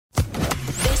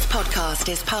podcast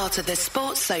is part of the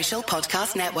Sports Social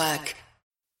Podcast Network.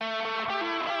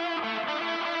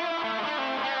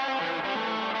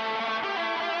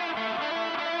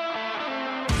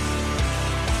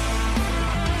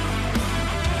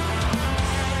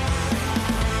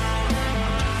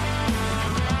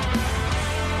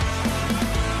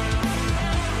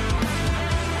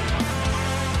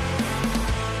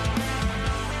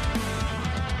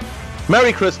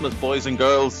 Merry Christmas, boys and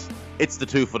girls. It's the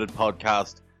Two Footed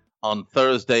Podcast on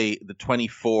Thursday, the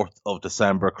 24th of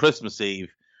December, Christmas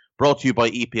Eve, brought to you by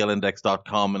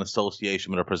EPLindex.com in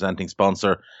association with our presenting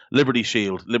sponsor, Liberty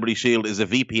Shield. Liberty Shield is a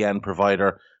VPN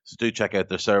provider, so do check out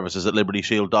their services at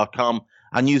libertyshield.com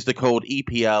and use the code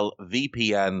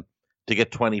EPLVPN to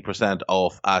get 20%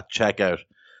 off at checkout.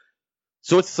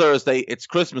 So it's Thursday, it's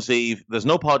Christmas Eve, there's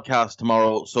no podcast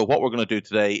tomorrow, so what we're going to do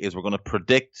today is we're going to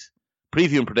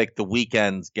preview and predict the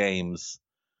weekend's games.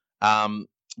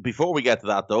 Before we get to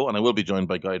that, though, and I will be joined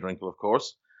by Guy Drinkle, of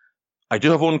course, I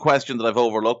do have one question that I've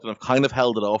overlooked, and I've kind of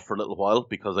held it off for a little while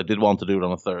because I did want to do it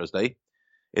on a Thursday.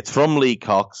 It's from Lee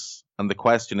Cox, and the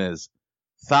question is,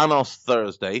 Thanos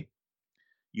Thursday,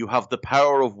 you have the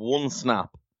power of one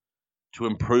snap to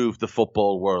improve the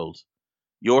football world.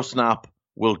 Your snap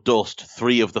will dust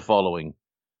three of the following: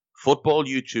 football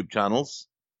YouTube channels,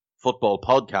 football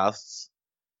podcasts,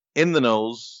 in the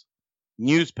nose,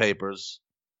 newspapers,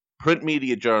 print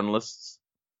media journalists,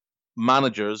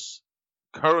 managers,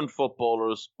 current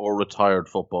footballers, or retired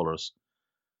footballers.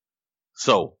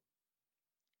 So,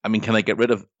 I mean, can I get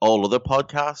rid of all other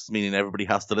podcasts, meaning everybody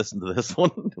has to listen to this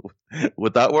one?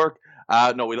 Would that work?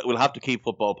 No, we'll have to keep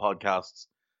football podcasts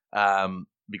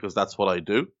because that's what I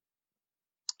do.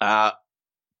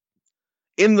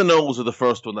 In the nose are the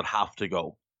first one that have to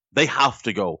go. They have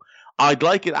to go. I'd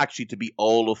like it actually to be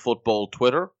all of football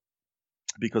Twitter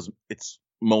because it's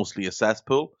mostly a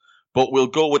cesspool, but we'll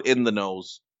go with in the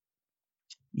nose.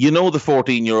 You know, the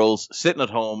 14-year-olds sitting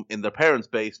at home in their parents'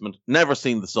 basement, never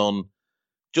seen the sun,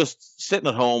 just sitting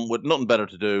at home with nothing better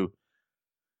to do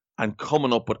and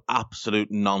coming up with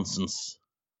absolute nonsense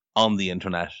on the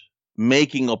internet,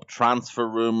 making up transfer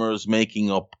rumors, making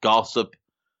up gossip,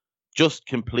 just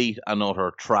complete and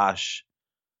utter trash.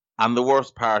 And the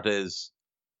worst part is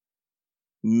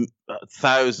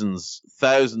thousands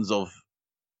of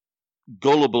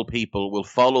gullible people will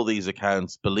follow these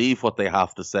accounts, believe what they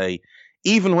have to say,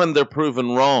 even when they're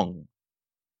proven wrong.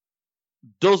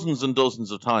 Dozens and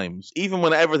dozens of times, even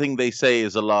when everything they say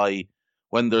is a lie,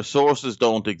 when their sources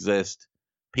don't exist,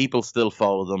 people still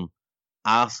follow them,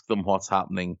 ask them what's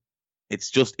happening.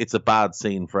 It's a bad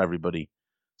scene for everybody.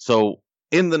 So,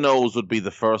 in the nose would be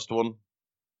the first one.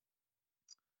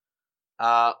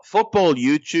 Football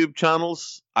YouTube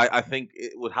channels, I think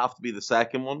it would have to be the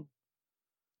second one.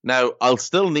 Now, I'll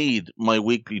still need my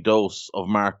weekly dose of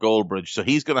Mark Goldbridge, so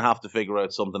he's going to have to figure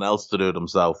out something else to do it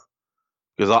himself.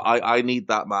 Because I need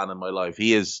that man in my life.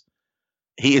 He is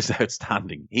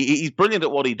outstanding. He's brilliant at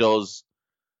what he does.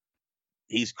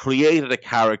 He's created a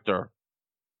character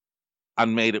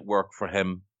and made it work for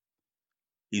him.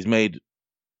 He's made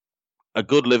a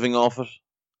good living off it.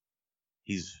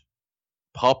 He's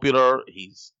popular,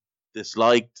 he's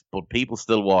disliked, but people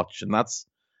still watch, and that's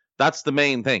the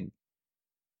main thing.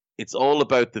 It's all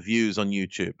about the views on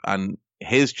YouTube, and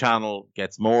his channel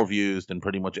gets more views than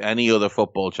pretty much any other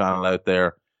football channel out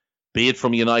there, be it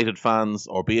from United fans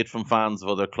or be it from fans of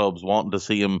other clubs wanting to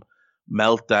see him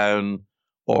melt down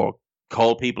or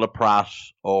call people a prat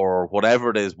or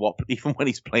whatever it is, even when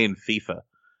he's playing FIFA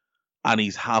and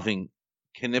he's having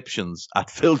conniptions at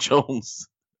Phil Jones,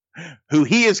 who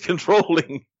he is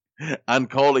controlling and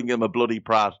calling him a bloody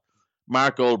prat.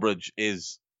 Mark Goldbridge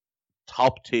is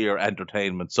top tier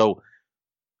entertainment. So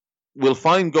we'll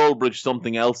find Goldbridge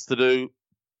something else to do,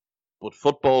 but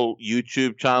football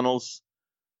YouTube channels,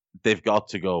 they've got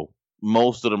to go.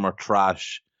 Most of them are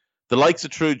trash. The likes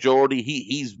of True Geordie,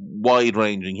 he's wide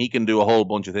ranging. He can do a whole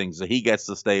bunch of things, so he gets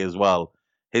to stay as well.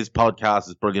 His podcast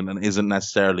is brilliant and isn't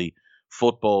necessarily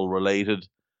football related.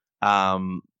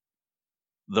 The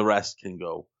rest can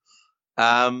go.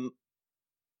 And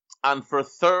for a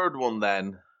third one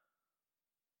then,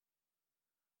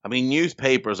 I mean,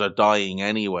 newspapers are dying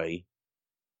anyway,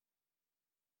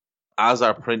 as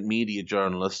are print media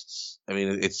journalists. I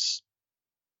mean, it's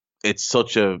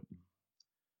such a...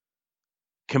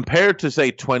 Compared to, say,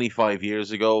 25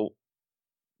 years ago,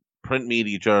 print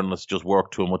media journalists just work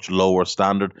to a much lower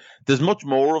standard. There's much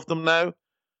more of them now.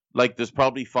 Like, there's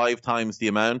probably 5 times the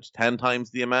amount, 10 times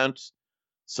the amount.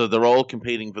 So they're all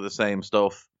competing for the same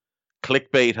stuff.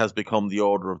 Clickbait has become the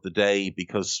order of the day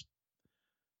because,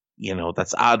 you know,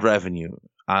 that's ad revenue.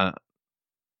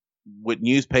 with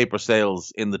newspaper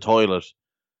sales in the toilet,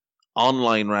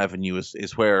 online revenue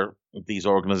is where these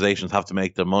organizations have to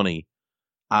make their money,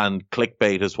 and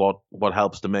clickbait is what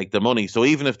helps to make their money. So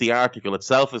even if the article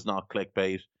itself is not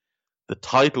clickbait, the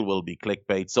title will be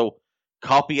clickbait. So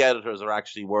copy editors are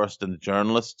actually worse than the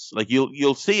journalists. Like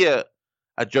you'll see a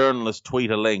journalist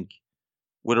tweet a link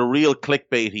with a real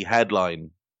clickbaity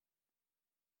headline,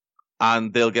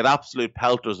 and they'll get absolute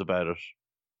pelters about it.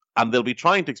 And they'll be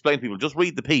trying to explain to people, just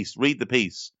read the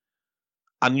piece.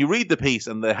 And you read the piece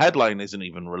and the headline isn't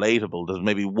even relatable. There's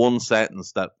maybe one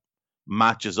sentence that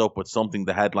matches up with something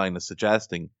the headline is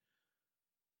suggesting.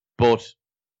 But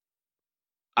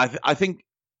I think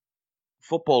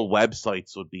football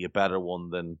websites would be a better one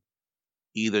than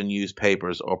either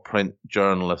newspapers or print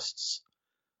journalists.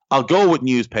 I'll go with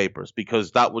newspapers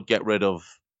because that would get rid of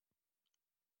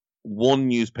one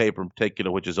newspaper in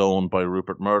particular, which is owned by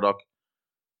Rupert Murdoch.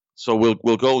 So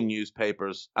we'll go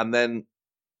newspapers, and then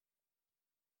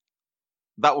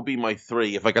that would be my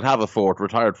three. If I could have a fourth,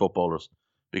 retired footballers,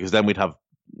 because then we'd have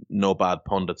no bad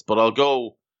pundits. But I'll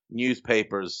go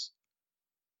newspapers,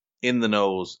 In the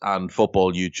Nose, and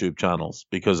football YouTube channels,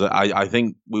 because I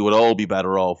think we would all be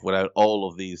better off without all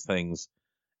of these things,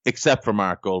 except for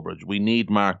Mark Goldbridge. We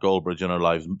need Mark Goldbridge in our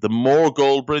lives. The more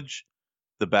Goldbridge,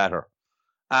 the better.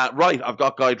 Right, I've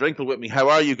got Guy Drinkle with me. How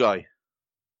are you, Guy?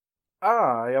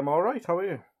 I am all right. How are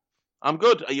you? I'm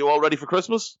good. Are you all ready for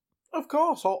Christmas? Of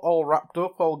course, all wrapped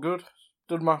up, all good.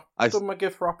 Done my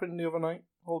gift wrapping the other night.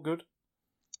 All good.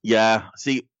 Yeah.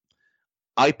 See,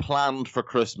 I planned for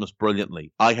Christmas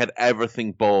brilliantly. I had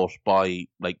everything bought by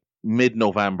like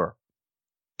mid-November.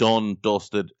 Done,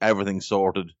 dusted, everything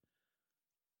sorted.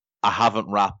 I haven't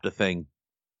wrapped a thing.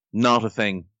 Not a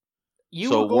thing.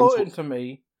 You were gloating to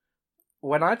me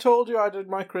when I told you I did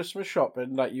my Christmas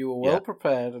shopping that you were well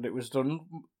prepared and it was done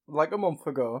like a month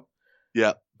ago.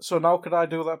 Yeah. So now could I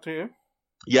do that to you?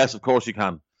 Yes, of course you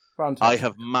can. Fantastic. I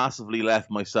have massively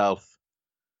left myself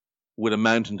with a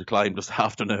mountain to climb this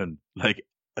afternoon. Like,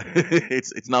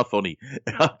 it's not funny,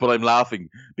 but I'm laughing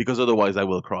because otherwise I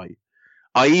will cry.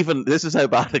 This is how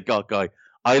bad it got, Guy.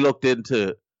 I looked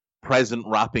into present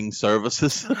wrapping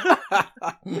services,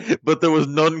 but there was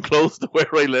none close to where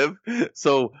I live,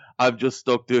 so I'm just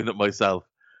stuck doing it myself.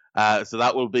 So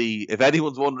that will be, if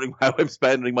anyone's wondering how I'm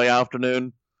spending my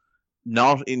afternoon,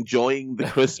 not enjoying the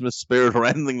Christmas spirit or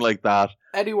anything like that.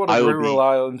 Anyone in rural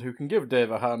Ireland who can give Dave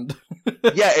a hand.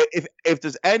 Yeah, if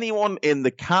there's anyone in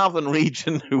the Cavan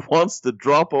region who wants to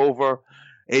drop over,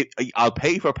 I'll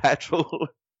pay for petrol.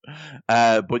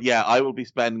 But yeah, I will be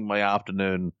spending my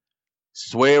afternoon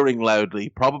swearing loudly,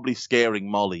 probably scaring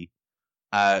Molly,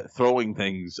 throwing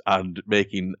things and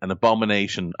making an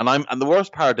abomination. And the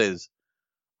worst part is,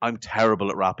 I'm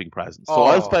terrible at wrapping presents. So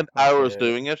I'll spend hours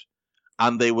doing it,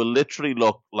 and they will literally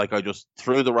look like I just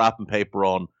threw the wrapping paper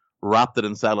on, wrapped it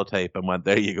in sellotape, and went,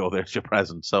 there you go, there's your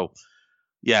present. So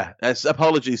yeah,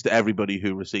 apologies to everybody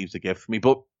who receives a gift from me,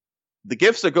 but the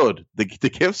gifts are good. The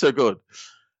gifts are good.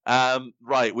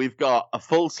 Right, we've got a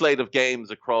full slate of games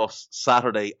across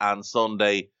Saturday and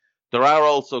Sunday. There are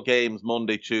also games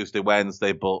Monday, Tuesday,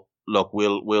 Wednesday, but look,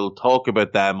 we'll talk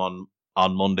about them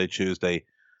on Monday, Tuesday,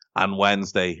 and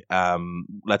Wednesday.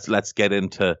 Let's get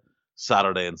into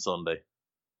Saturday and Sunday.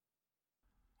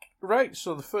 Right,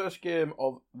 so the first game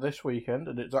of this weekend,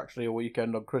 and it's actually a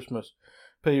weekend on Christmas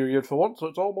period for once, so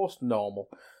it's almost normal.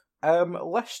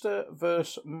 Leicester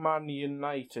versus Man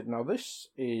United. Now, this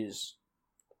is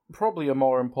probably a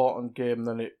more important game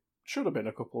than it should have been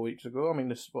a couple of weeks ago. I mean,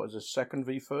 this is a second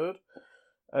v third.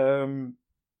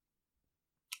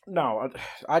 Now,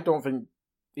 I don't think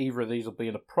either of these will be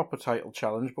in a proper title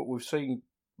challenge, but we've seen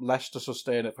Leicester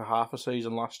sustain it for half a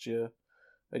season last year,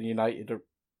 and United are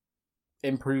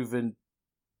improving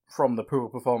from the poor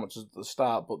performances at the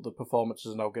start, but the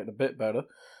performances are now getting a bit better.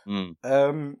 Who's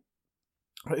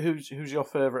your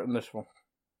favourite in this one?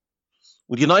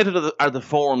 Well, United are the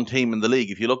form team in the league.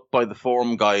 If you look by the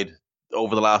form guide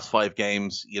over the last 5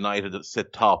 games, United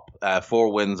sit top,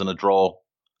 4 wins and a draw.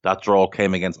 That draw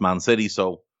came against Man City,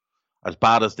 so as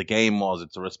bad as the game was,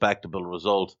 it's a respectable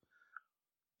result.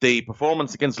 The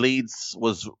performance against Leeds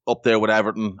was up there with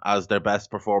Everton as their best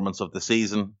performance of the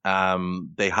season.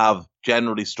 They have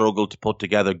generally struggled to put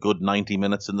together good 90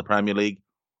 minutes in the Premier League.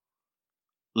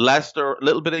 Leicester, a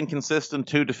little bit inconsistent,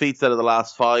 2 defeats out of the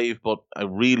last 5, but a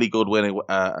really good win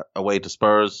away to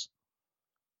Spurs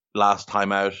last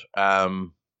time out.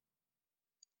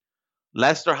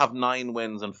 Leicester have 9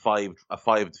 wins and 5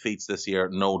 defeats this year,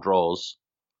 no draws.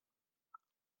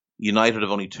 United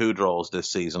have only 2 draws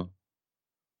this season.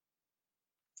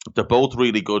 They're both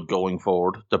really good going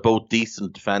forward. They're both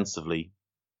decent defensively.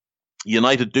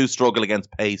 United do struggle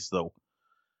against pace, though.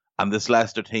 And this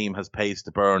Leicester team has pace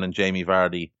to burn in Jamie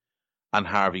Vardy and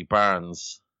Harvey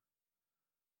Barnes.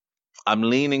 I'm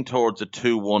leaning towards a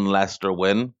 2-1 Leicester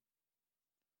win,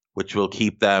 which will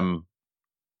keep them,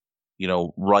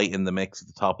 right in the mix at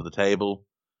the top of the table.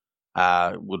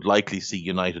 Would likely see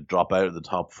United drop out of the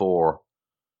top four.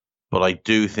 But I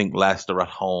do think Leicester at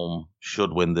home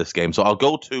should win this game. So I'll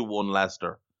go 2-1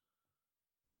 Leicester.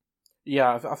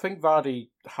 Yeah, I think Vardy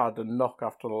had a knock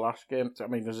after the last game. I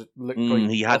mean, does it look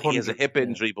he has a hip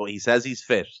injury, but he says he's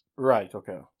fit. Right,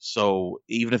 okay. So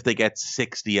even if they get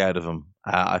 60 out of him,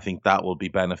 I think that will be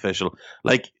beneficial.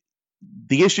 Like,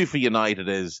 the issue for United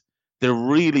is they're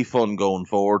really fun going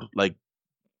forward. Like,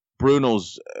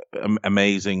 Bruno's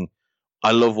amazing.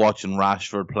 I love watching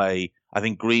Rashford play. I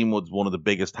think Greenwood's one of the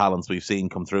biggest talents we've seen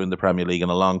come through in the Premier League in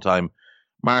a long time.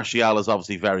 Martial is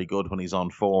obviously very good when he's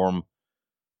on form.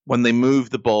 When they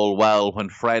move the ball well, when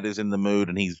Fred is in the mood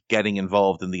and he's getting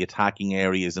involved in the attacking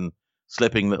areas and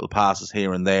slipping little passes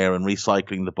here and there and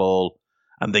recycling the ball,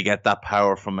 and they get that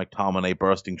power from McTominay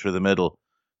bursting through the middle,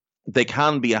 they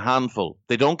can be a handful.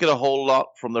 They don't get a whole lot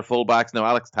from their fullbacks. Now,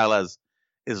 Alex Telles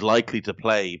is likely to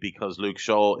play because Luke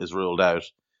Shaw is ruled out.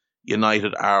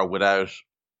 United are without...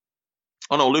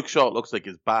 Oh no, Luke Shaw looks like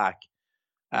he's back.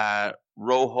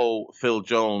 Rojo, Phil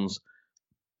Jones...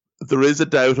 There is a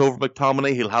doubt over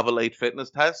McTominay. He'll have a late fitness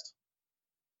test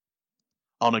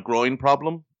on a groin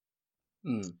problem.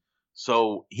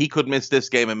 So he could miss this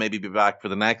game and maybe be back for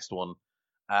the next one.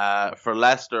 For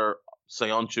Leicester,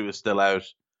 Soyuncu is still out.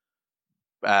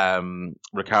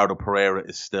 Ricardo Pereira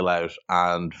is still out.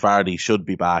 And Vardy should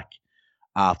be back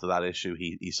after that issue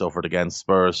he suffered against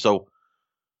Spurs. So,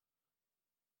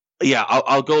 yeah,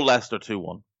 I'll go Leicester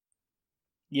 2-1.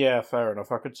 Yeah, fair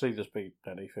enough. I could see this being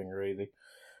anything, really.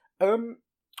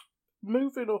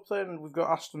 Moving up then, we've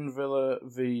got Aston Villa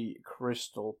v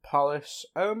Crystal Palace.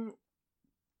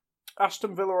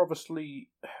 Aston Villa obviously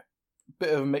a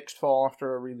bit of a mixed form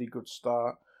after a really good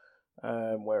start.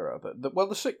 Where are they?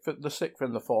 The sixth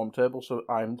in the form table, so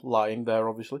I'm lying there,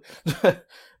 obviously.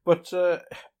 But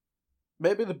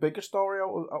maybe the bigger story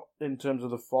out in terms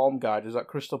of the form guide is that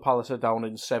Crystal Palace are down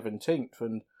in 17th,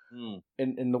 and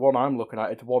in the one I'm looking at,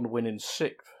 it's one win in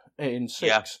six,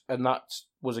 and that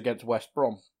was against West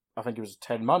Brom. I think it was a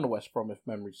 10-man West Brom, if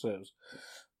memory serves.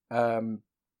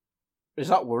 Is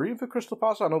that worrying for Crystal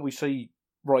Palace? I know we see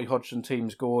Roy Hodgson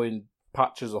teams go in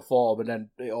patches of form, and then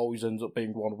it always ends up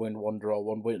being one win, one draw,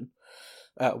 one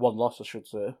loss, I should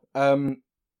say.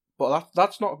 But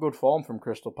that's not good form from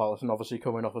Crystal Palace, and obviously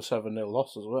coming off a 7-0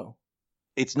 loss as well.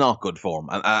 It's not good form,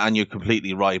 and you're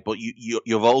completely right. But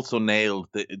you've also nailed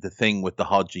the thing with the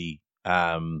Hodgie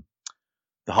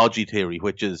theory,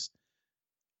 which is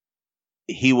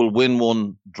he will win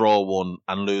one, draw one,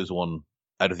 and lose one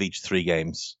out of each 3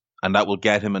 games. And that will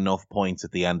get him enough points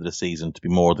at the end of the season to be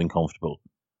more than comfortable.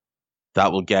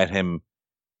 That will get him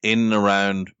in and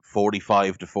around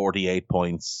 45 to 48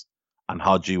 points. And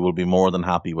Hodgie will be more than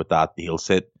happy with that. He'll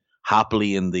sit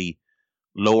happily in the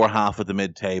lower half of the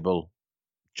mid-table.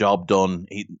 Job done.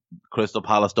 Crystal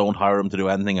Palace don't hire him to do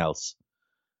anything else.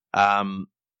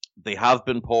 They have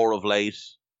been poor of late.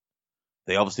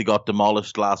 They obviously got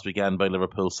demolished last weekend by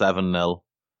Liverpool 7-0.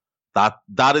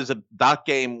 That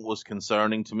game was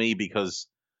concerning to me because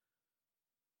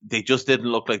they just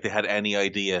didn't look like they had any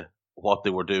idea what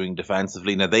they were doing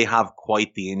defensively. Now, they have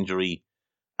quite the injury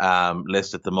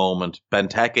list at the moment.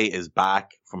 Benteke is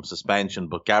back from suspension,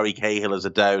 but Gary Cahill is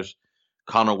a doubt.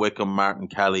 Connor Wickham, Martin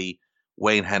Kelly,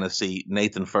 Wayne Hennessy,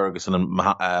 Nathan Ferguson, and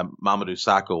Mamadou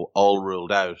Sakho all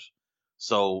ruled out.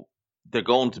 So they're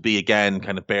going to be, again,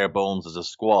 kind of bare bones as a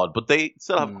squad, but they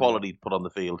still have quality to put on the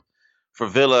field. For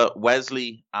Villa,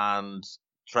 Wesley and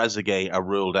Trezeguet are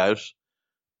ruled out,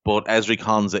 but Ezri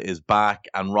Konsa is back,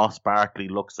 and Ross Barkley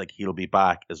looks like he'll be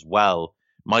back as well.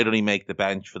 Might only make the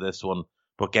bench for this one,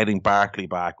 but getting Barkley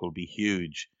back will be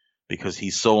huge because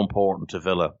he's so important to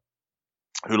Villa,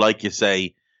 who, like you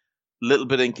say, a little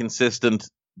bit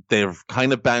inconsistent. They've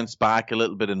kind of bounced back a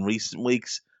little bit in recent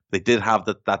weeks. They did have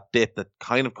that dip that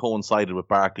kind of coincided with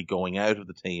Barkley going out of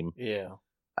the team. Yeah.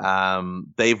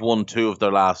 They've won 2 of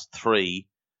their last 3.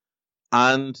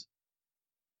 And,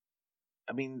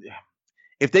 I mean,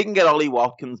 if they can get Ollie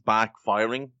Watkins back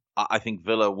firing, I think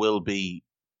Villa will be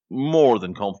more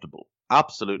than comfortable.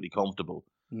 Absolutely comfortable.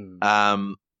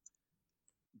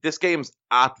 This game's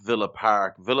at Villa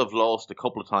Park. Villa have lost a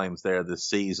couple of times there this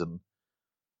season,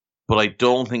 but I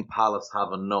don't think Palace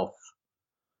have enough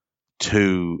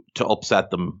to upset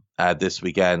them this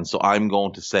weekend. So I'm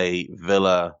going to say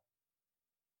Villa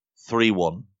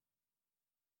 3-1.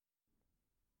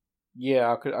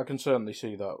 Yeah, I can certainly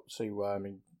see that. See where, I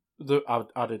mean, I've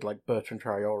added like Bertrand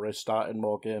Traore starting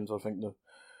more games. I think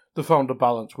they found a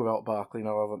balance without Barkley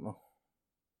now, haven't they?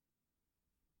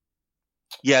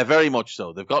 Yeah, very much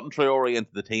so. They've gotten Traore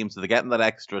into the team, so they're getting that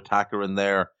extra attacker in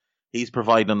there. He's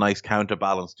providing a nice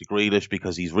counterbalance to Grealish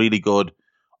because he's really good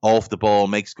off the ball,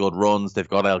 makes good runs. They've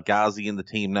got El Ghazi in the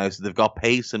team now, so they've got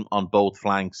pace on both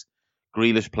flanks.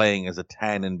 Grealish playing as a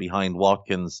 10 in behind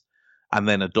Watkins, and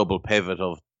then a double pivot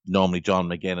of normally John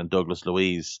McGinn and Douglas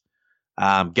Luiz.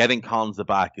 Getting Konsa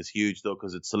back is huge, though,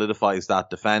 because it solidifies that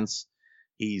defence.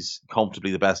 He's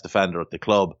comfortably the best defender at the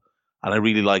club. And I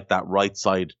really like that right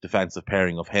side defensive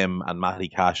pairing of him and Matty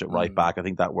Cash at right back. I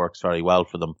think that works very well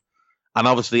for them. And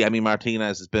obviously, Emi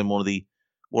Martinez has been one of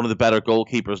the better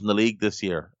goalkeepers in the league this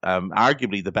year.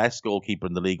 Arguably the best goalkeeper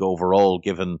in the league overall,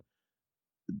 given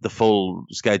the full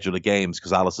schedule of games,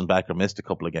 because Alisson Becker missed a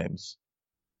couple of games.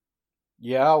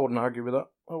 Yeah, I wouldn't argue with that.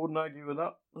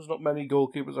 There's not many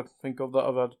goalkeepers I can think of that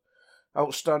have had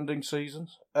outstanding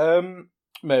seasons.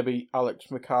 Maybe Alex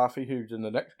McCarthy, who's in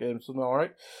the next game, so all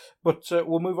right. But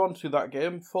we'll move on to that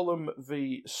game, Fulham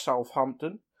v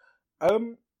Southampton.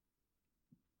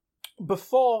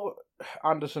 Before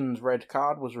Anderson's red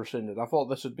card was rescinded, I thought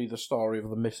this would be the story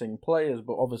of the missing players,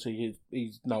 but obviously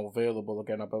he's now available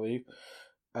again, I believe.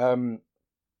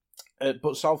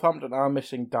 But Southampton are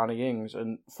missing Danny Ings,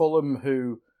 and Fulham,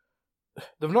 who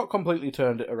they've not completely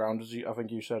turned it around, as I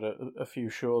think you said a few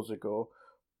shows ago,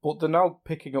 but they're now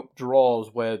picking up draws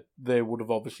where they would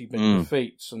have obviously been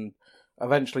defeats, and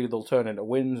eventually they'll turn into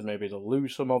wins. Maybe they'll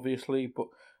lose some, obviously, but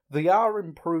they are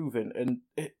improving. And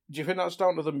do you think that's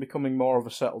down to them becoming more of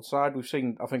a settled side?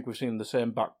 I think we've seen the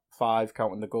same back five,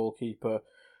 counting the goalkeeper.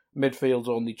 Midfield's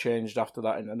only changed after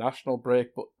that international break,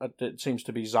 but it seems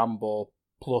to be Zambo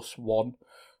 +1.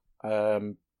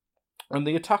 And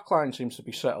the attack line seems to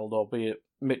be settled, albeit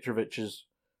Mitrovic is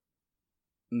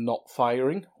not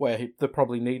firing where they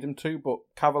probably need him to, but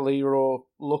Cavaleiro,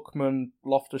 Lookman,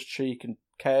 Loftus-Cheek and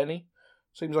Kearney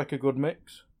seems like a good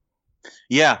mix.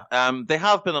 Yeah, they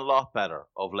have been a lot better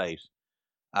of late.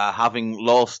 Having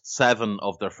lost 7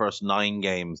 of their first 9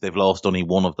 games, they've lost only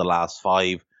 1 of the last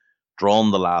 5,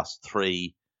 drawn the last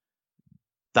 3.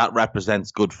 That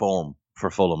represents good form for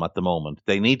Fulham at the moment.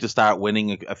 They need to start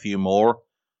winning a few more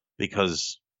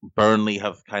because Burnley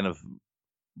have kind of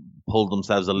pulled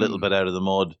themselves a little bit out of the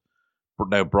mud. But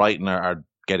now Brighton are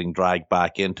getting dragged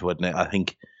back into it. Now, I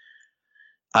think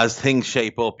as things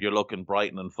shape up, you're looking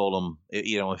Brighton and Fulham.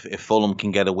 If Fulham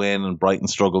can get a win and Brighton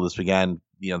struggle this weekend,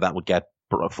 that would get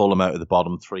Fulham out of the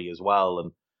bottom 3 as well.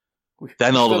 And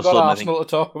then all of a sudden, Arsenal to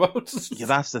talk about. Yeah,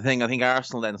 that's the thing. I think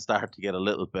Arsenal then start to get a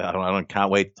little bit. I can't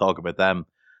wait to talk about them.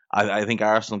 I think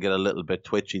Arsenal get a little bit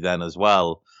twitchy then as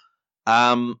well.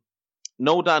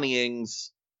 No Danny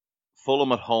Ings.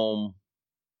 Fulham at home.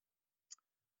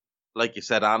 Like you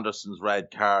said, Anderson's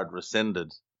red card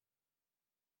rescinded.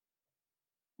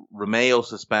 Romeo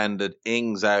suspended.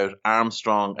 Ings out.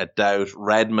 Armstrong a doubt.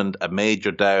 Redmond a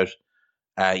major doubt.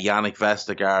 Yannick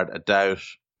Vestergaard a doubt.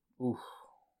 Oof.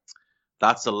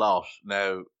 That's a lot.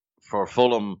 Now, for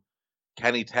Fulham,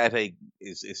 Kenny Tete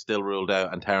is still ruled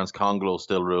out and Terence Congolo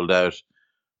still ruled out.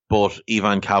 But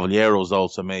Ivan Cavaleiro is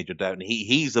also a major doubt. And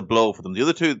he's a blow for them. The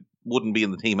other two wouldn't be in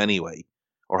the team anyway,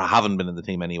 or haven't been in the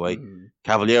team anyway.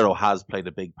 Cavaleiro has played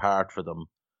a big part for them.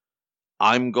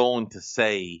 I'm going to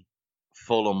say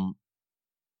Fulham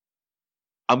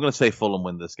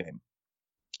win this game.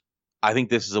 I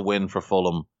think this is a win for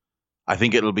Fulham. I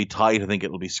think it'll be tight. I think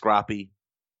it'll be scrappy.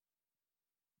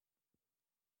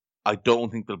 I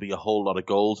don't think there'll be a whole lot of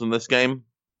goals in this game.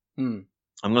 I'm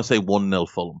going to say 1-0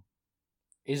 Fulham.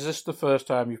 Is this the first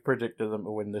time you've predicted them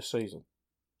to win this season?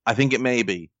 I think it may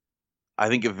be. I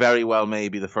think it very well may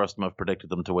be the first time I've predicted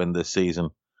them to win this season.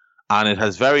 And it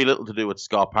has very little to do with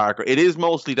Scott Parker. It is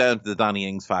mostly down to the Danny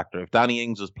Ings factor. If Danny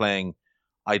Ings was playing,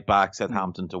 I'd back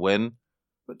Southampton to win.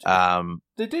 But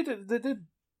they did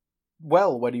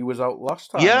well when he was out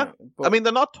last time. Yeah, but... I mean,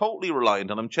 they're not totally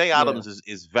reliant on him. Che Adams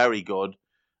is very good.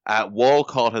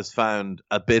 Walcott has found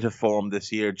a bit of form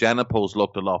this year. Genipo's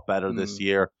looked a lot better this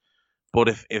year. But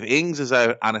if Ings is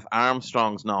out and if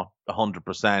Armstrong's not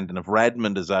 100% and if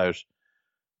Redmond is out,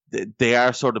 they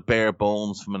are sort of bare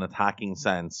bones from an attacking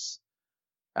sense.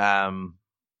 No,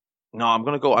 I'm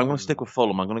going to stick with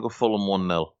Fulham. I'm going to go Fulham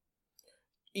 1-0.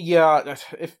 Yeah,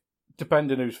 if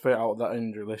depending who's fit out of that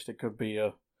injury list, it could be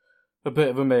a bit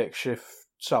of a makeshift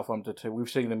Southampton too. We've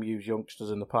seen them use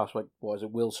youngsters in the past. Like, what is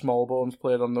it? Will Smallbones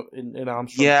played on in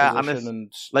Armstrong's position,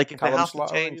 and like if Callum they have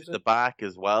Slater to change the back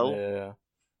as well. Yeah.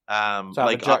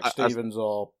 Like Jack Stevens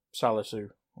or Salisu.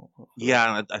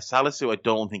 Yeah, and Salisu I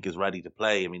don't think is ready to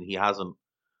play. I mean, he hasn't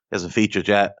hasn't featured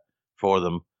yet for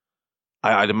them.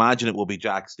 I'd imagine it will be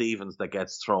Jack Stevens that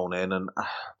gets thrown in, and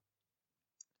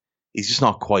he's just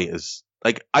not quite as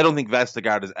I don't think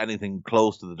Vestergaard is anything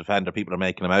close to the defender people are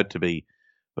making him out to be,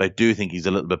 but I do think he's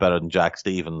a little bit better than Jack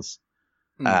Stevens.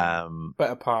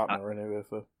 Better partner anyway.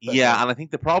 And I think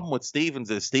the problem with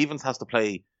Stevens is Stevens has to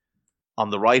play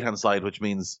on the right hand side, which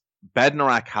means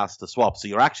Bednarak has to swap. So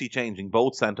you're actually changing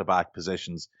both centre back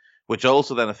positions, which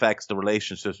also then affects the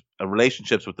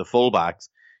relationships with the fullbacks.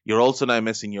 You're also now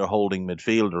missing your holding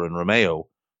midfielder in Romeo,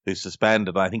 who's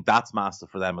suspended. And I think that's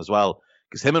massive for them as well,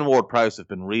 because him and Ward-Prowse have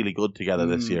been really good together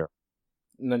this year.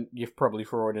 And then you've probably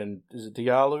thrown in, is it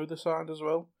Diallo the side as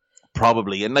well?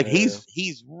 Probably, and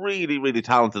he's really, really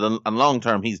talented, and long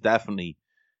term he's definitely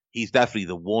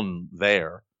the one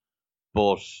there.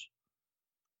 But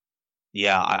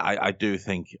yeah, I do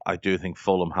think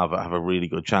Fulham have a really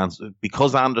good chance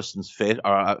because Anderson's fit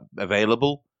are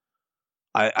available.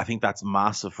 I think that's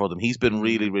massive for them. He's been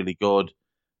really, really good.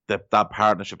 That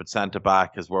partnership at centre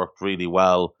back has worked really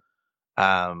well.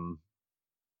 And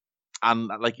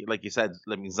like you said,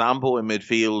 Zambo in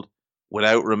midfield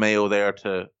without Romeo there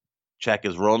to check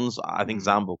his runs, I think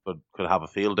Zambo could have a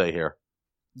field day here.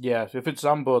 Yeah, if it's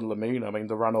Zambo and Lamine, I mean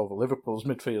they ran over Liverpool's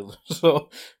midfield, so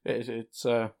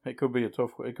it could be a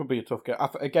tough game.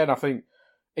 I think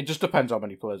it just depends how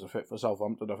many players are fit for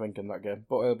Southampton. I think in that game,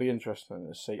 but it'll be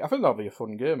interesting to see. I think that'll be a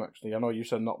fun game actually. I know you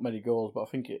said not many goals, but I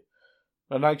think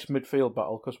a nice midfield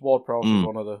battle because Ward-Prowse is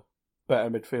one of the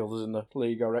better midfielders in the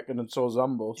league, I reckon, and so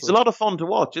Zambo. It's a lot of fun to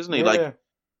watch, isn't he? Yeah.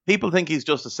 People think he's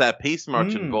just a set-piece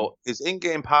merchant, but his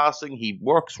in-game passing, he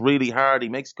works really hard. He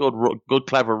makes good,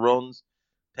 clever runs,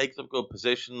 takes up good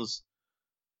positions.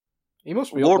 He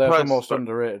must be up there for the most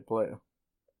underrated player.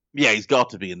 Yeah, he's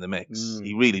got to be in the mix.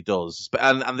 He really does.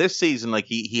 And this season,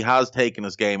 he has taken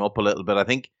his game up a little bit.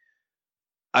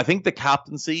 I think the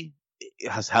captaincy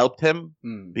has helped him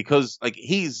because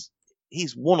he's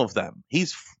one of them.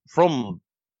 He's from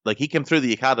he came through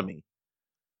the academy.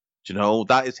 You know,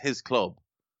 that is his club.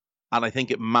 And I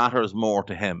think it matters more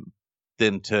to him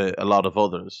than to a lot of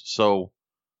others. So,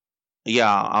 yeah,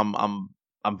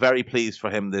 I'm very pleased for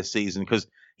him this season because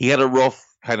he had a rough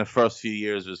kind of first few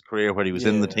years of his career where he was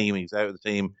in the team, he was out of the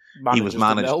team, he was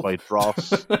managed by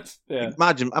Dross.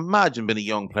 Imagine being a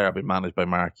young player being managed by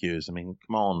Mark Hughes. I mean,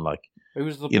 come on, who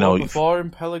was the boy before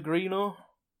him, Pellegrino?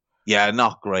 Yeah,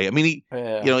 not great. I mean,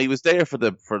 he was there for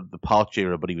the Poch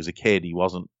era, but he was a kid. He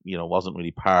wasn't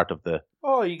really part of the.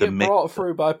 Oh, you get brought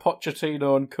through by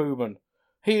Pochettino and Koeman.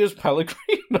 He is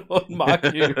Pellegrino and Mark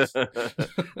Hughes.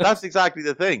 That's exactly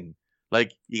the thing.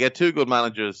 You get two good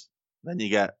managers, then you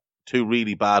get two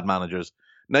really bad managers.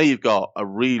 Now you've got a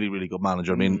really, really good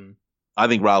manager. I mean, I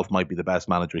think Ralph might be the best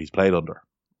manager he's played under.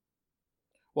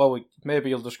 Well, maybe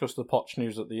you'll discuss the Poch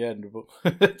news at the end, but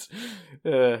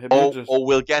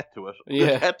we'll get to it.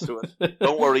 We'll get to it.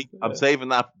 Don't worry, I'm saving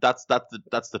that. That's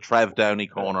the Trev Downey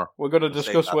corner. We're going to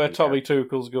discuss where Tommy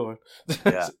Tuchel's going.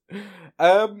 Yeah.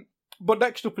 But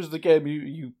next up is the game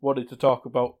you wanted to talk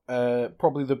about.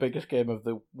 Probably the biggest game of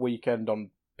the weekend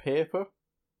on paper.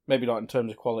 Maybe not in terms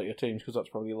of quality of teams, because that's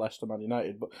probably Leicester Man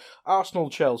United. But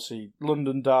Arsenal-Chelsea,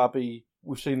 London derby.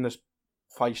 We've seen this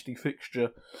feisty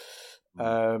fixture.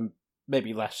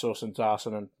 Maybe less so since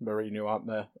Arsene and Mourinho aren't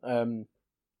there.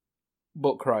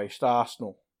 But Christ,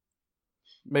 Arsenal.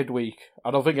 Midweek.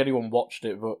 I don't think anyone watched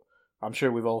it, but I'm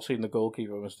sure we've all seen the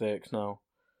goalkeeper mistakes now.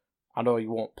 I know he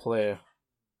won't play,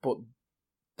 but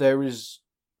there is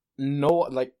no...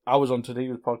 I was on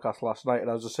Taneva's podcast last night, and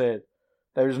as I said,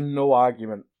 there is no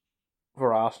argument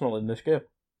for Arsenal in this game.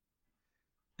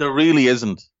 There really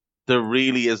isn't. There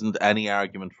really isn't any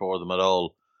argument for them at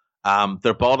all.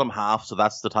 They're bottom half, so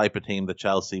that's the type of team that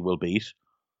Chelsea will beat.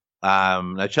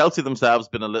 Now, Chelsea themselves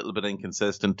have been a little bit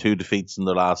inconsistent. 2 defeats in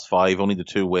their last 5, only the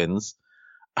 2 wins.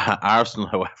 Arsenal,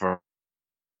 however,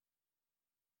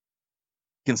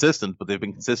 consistent, but they've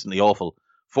been consistently awful.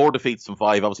 4 defeats from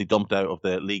 5, obviously dumped out of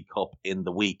the League Cup in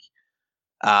the week.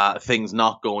 Things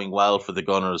not going well for the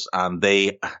Gunners, and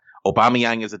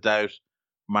Aubameyang is a doubt.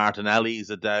 Martinelli is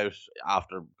a doubt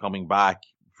after coming back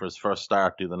for his first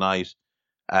start through the night.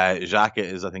 Xhaka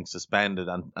is, I think, suspended,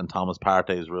 and Thomas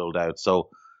Partey is ruled out. So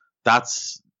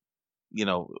that's,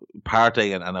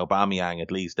 Partey and Aubameyang,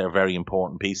 at least, they're very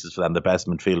important pieces for them. The best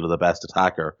midfielder, the best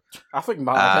attacker. I think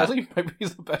Martinelli might be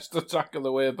the best attacker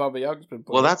the way Aubameyang's been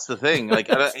playing. Well, that's the thing.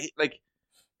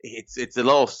 It's a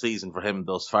lost season for him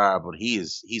thus far, but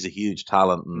he's a huge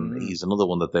talent, and he's another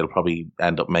one that they'll probably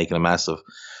end up making a mess of.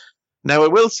 Now, I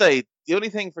will say, the only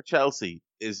thing for Chelsea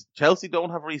is Chelsea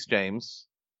don't have Reece James.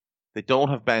 They don't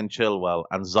have Ben Chilwell,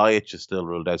 and Ziyech is still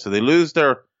ruled out. So they lose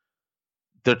their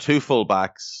they're two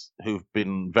fullbacks who've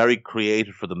been very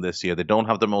creative for them this year. They don't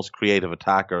have the most creative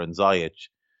attacker in Ziyech.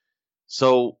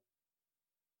 So,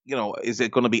 is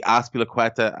it going to be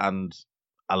Azpilicueta and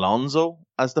Alonso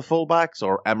as the fullbacks,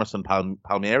 or Emerson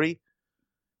Palmieri?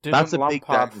 That's a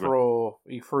Lampard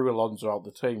he threw Alonso out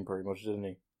the team pretty much, didn't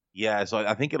he? Yeah, so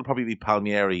I think it'll probably be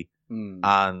Palmieri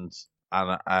and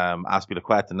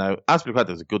Azpilicueta. Now, Azpilicueta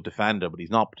is a good defender, but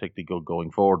he's not particularly good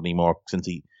going forward anymore since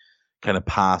he kind of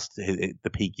past the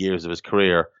peak years of his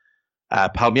career.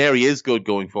 Palmieri is good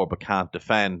going forward, but can't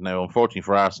defend. Now, unfortunately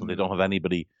for Arsenal, they don't have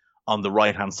anybody on the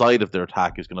right-hand side of their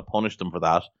attack who's going to punish them for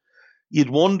that. You'd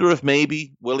wonder if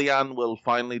maybe Willian will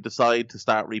finally decide to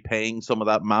start repaying some of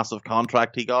that massive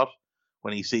contract he got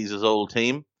when he sees his old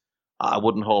team. I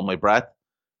wouldn't hold my breath.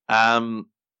 I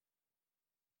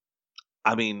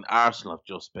mean, Arsenal have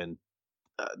just been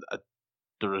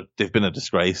they've been a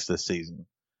disgrace this season,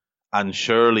 and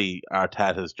surely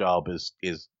Arteta's job is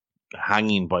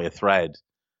hanging by a thread.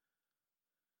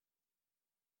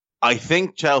 I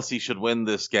think Chelsea should win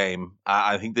this game.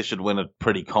 I think they should win it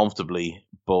pretty comfortably,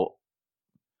 but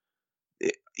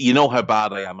you know how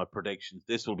bad I am at predictions.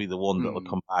 This will be the one that will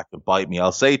come back and bite me.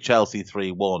 I'll say Chelsea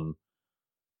 3-1,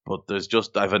 but there's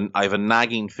just I have a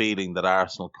nagging feeling that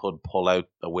Arsenal could pull out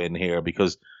a win here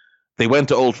because they went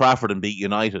to Old Trafford and beat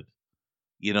United.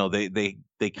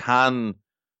 They can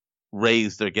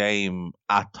raise their game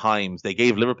at times. They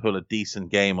gave Liverpool a decent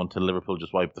game until Liverpool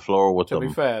just wiped the floor with them. To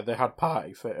be fair, they had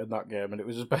Partey fit in that game, and it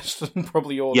was his best and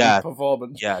probably all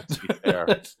performance. Yeah, to be fair.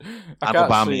 And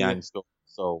Aubameyang scored.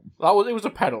 So it was a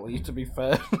penalty, to be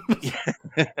fair.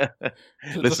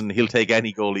 Listen, he'll take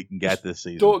any goal he can get this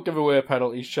season. Don't give away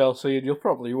penalties, Chelsea, and you'll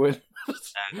probably win.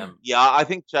 I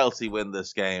think Chelsea win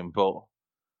this game, but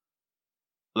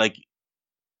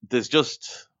this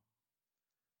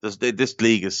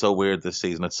league is so weird this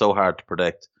season. It's so hard to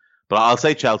predict. But I'll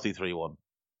say Chelsea 3-1.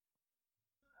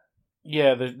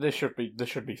 Yeah, they should be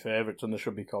favourites and they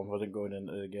should be confident going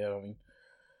into the game.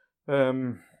 I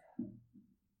mean,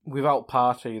 without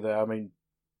Partey there, I mean,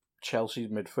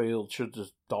 Chelsea's midfield should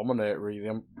just dominate, really.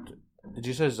 Did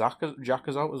you say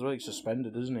Xhaka's out as well? He's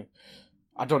suspended, isn't he?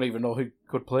 I don't even know who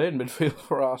could play in midfield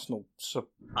for Arsenal.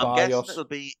 I'm guessing it'll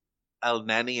be El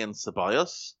Neni and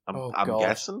Ceballos. I'm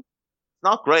guessing.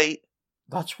 Not great.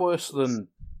 That's worse than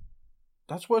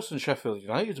Sheffield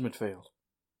United's midfield.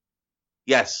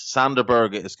 Yes, Sander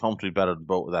Berge is comfortably better than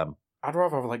both of them. I'd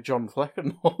rather have John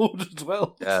Fleckenhold as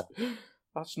well. Yeah.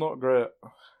 That's not great.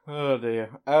 Oh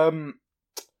dear.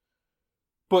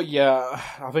 But yeah,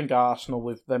 I think Arsenal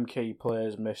with them key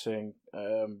players missing.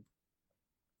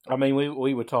 I mean,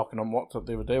 we were talking on WhatsApp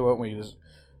the other day, weren't we?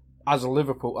 As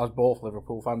both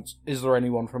Liverpool fans, is there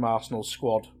anyone from Arsenal's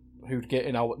squad who'd get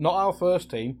in not our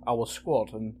first team, our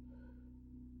squad? And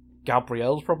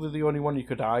Gabriel's probably the only one you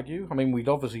could argue. I mean, we'd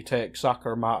obviously take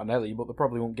Saka and Martinelli, but they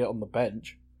probably won't get on the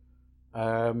bench.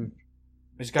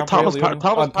 Is Gabriel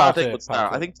Thomas Partey would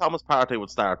start. I think Thomas Partey would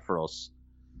start for us.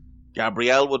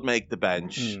 Gabriel would make the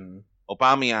bench.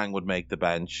 Aubameyang would make the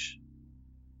bench.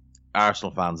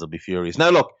 Arsenal fans will be furious. Now,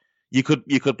 look, you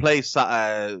could play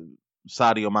Sadio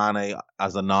Mane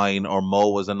as a 9 or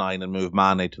Mo as a 9 and move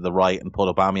Mane to the right and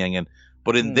put Aubameyang in.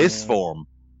 But in this form,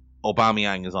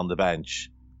 Aubameyang is on the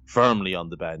bench, firmly on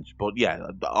the bench. But yeah,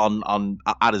 on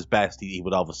at his best, he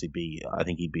would obviously be. I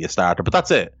think he'd be a starter. But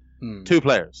that's it. Two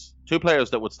players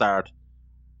that would start.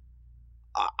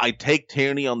 I'd take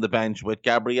Tierney on the bench with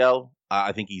Gabriel.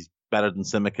 I think he's better than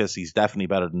Tsimikas. He's definitely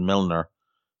better than Milner.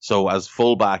 So as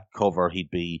fullback cover,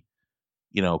 he'd be,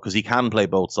 because he can play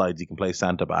both sides. He can play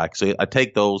centre back. So I'd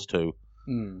take those two.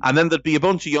 And then there'd be a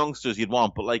bunch of youngsters you'd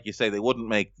want, but like you say, they wouldn't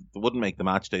make the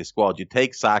matchday squad. You'd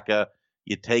take Saka,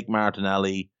 you'd take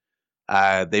Martinelli.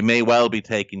 They may well be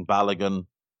taking Balogun.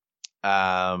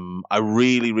 I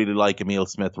really, really like Emile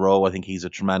Smith-Rowe. I think he's a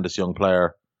tremendous young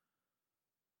player.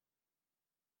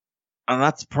 And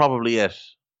that's probably it.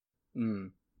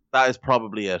 That is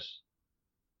probably it.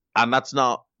 And that's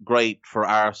not great for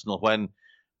Arsenal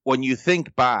when you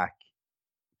think back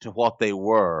to what they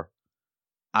were.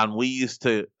 And we used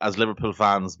to, as Liverpool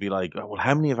fans, be like, oh, well,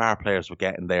 how many of our players would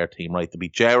get in their team, right? There'd be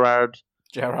Gerrard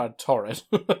Torres.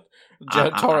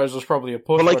 Torres was probably a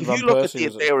push. But if you look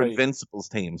at their Invincibles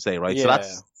team, say, right? Yeah. So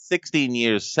that's 17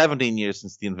 years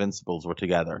since the Invincibles were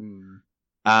together.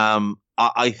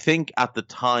 I think at the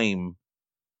time,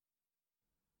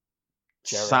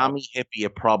 Gerrard. Sammy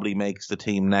Hyypiä probably makes the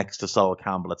team next to Sol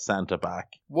Campbell at centre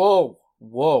back. Whoa.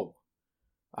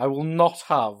 I will not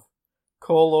have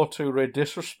Kolo Touré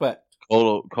disrespect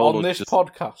on this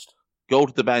podcast. Go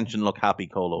to the bench and look happy,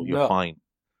 Kolo. You're fine.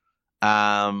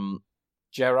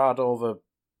 Gerrard over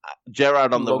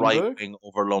Gerrard on the Lundberg? right wing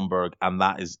over Lundberg, and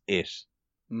that is it.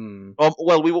 Mm.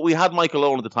 Well, we had Michael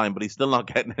Owen at the time, but he's still not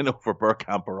getting in over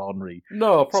Bergkamp or Henry.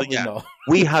 No, probably so, yeah, not.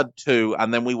 We had two,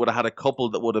 and then we would have had a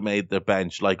couple that would have made their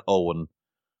bench, like Owen.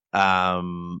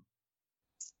 Even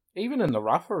in the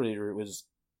Rafa era, it was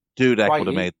Dudek would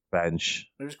have made the bench.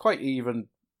 It was quite even,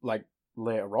 like,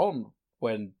 later on,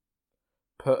 when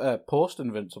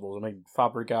post-Invincibles. I mean,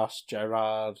 Fabregas,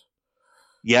 Gerrard.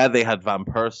 Yeah, they had Van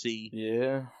Persie.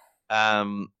 Yeah.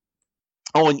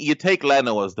 And you take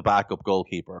Leno as the backup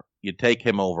goalkeeper. You'd take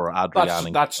him over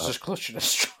Adrian. That's just clutching at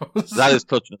straws. That is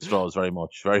clutching at straws, very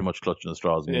much clutching at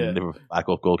straws. I mean, Liverpool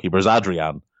backup goalkeeper is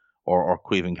Adrian or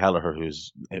Caoimhin Kelleher,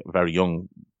 who's a very young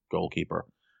goalkeeper,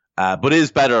 but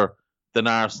is better than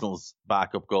Arsenal's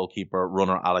backup goalkeeper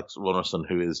runner Alex Runnerson,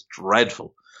 who is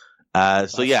dreadful. I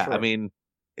mean,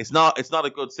 it's not a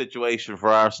good situation for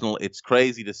Arsenal. It's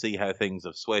crazy to see how things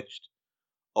have switched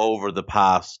over the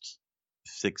past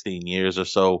 16 years or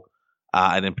so,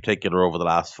 and in particular over the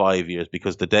last 5 years,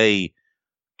 because the day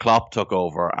Klopp took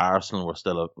over, Arsenal were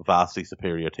still a vastly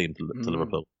superior team to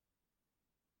Liverpool.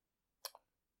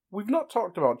 We've not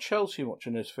talked about Chelsea much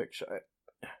in this fixture.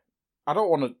 I don't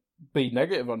want to be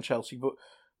negative on Chelsea, but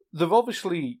they've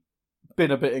obviously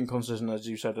been a bit inconsistent, as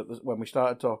you said when we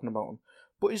started talking about them.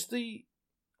 But is the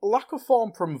lack of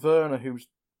form from Werner, who's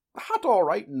had all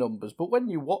right numbers, but when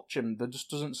you watch him, there just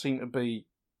doesn't seem to be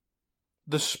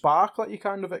the spark that you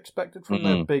kind of expected from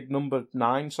their big number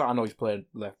 9. So I know he's playing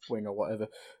left wing or whatever,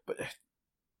 but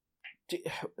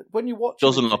when you watch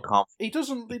doesn't him, look confident. He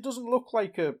doesn't look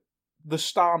like the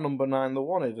star number 9 they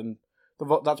wanted, and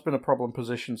that's been a problem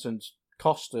position since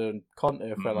Costa and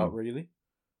Conte fell out, really.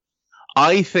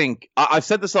 I think, I've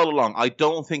said this all along, I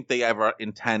don't think they ever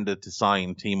intended to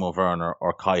sign Timo Werner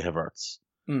or Kai Havertz.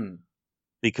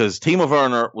 Because Timo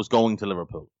Werner was going to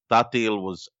Liverpool. That deal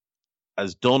was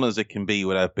as done as it can be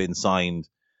without being signed.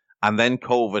 And then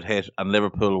COVID hit and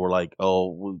Liverpool were like,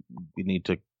 oh, we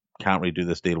can't redo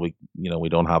this deal. We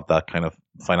don't have that kind of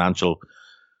financial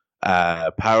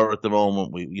power at the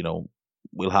moment.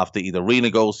 We'll have to either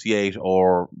renegotiate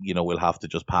or, we'll have to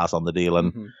just pass on the deal.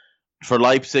 And for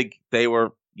Leipzig, they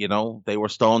were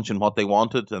staunch in what they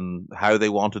wanted and how they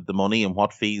wanted the money and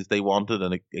what fees they wanted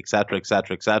and et cetera, et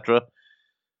cetera, et cetera.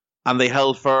 And they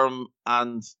held firm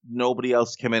and nobody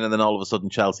else came in, and then all of a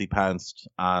sudden Chelsea pounced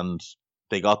and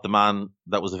they got the man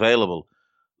that was available.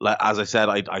 As I said,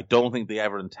 I don't think they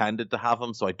ever intended to have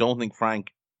him, so I don't think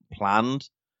Frank planned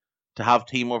to have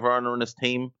Timo Werner in his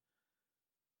team.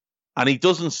 And he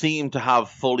doesn't seem to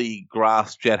have fully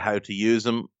grasped yet how to use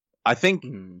him. I think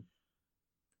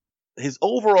his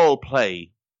overall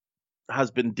play has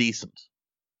been decent.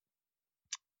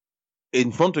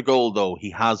 In front of goal, though,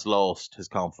 he has lost his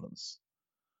confidence.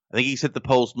 I think he's hit the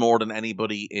post more than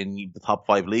anybody in the top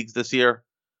 5 leagues this year,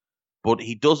 but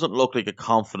he doesn't look like a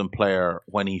confident player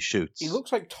when he shoots. He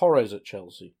looks like Torres at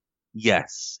Chelsea.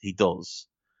 Yes, he does.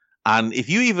 And if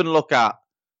you even look at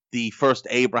the first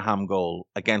Abraham goal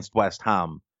against West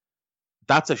Ham,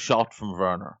 that's a shot from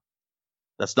Werner.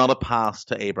 That's not a pass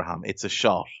to Abraham. It's a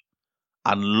shot.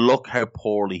 And look how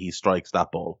poorly he strikes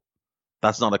that ball.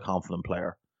 That's not a confident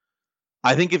player.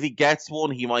 I think if he gets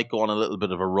one, he might go on a little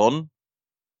bit of a run,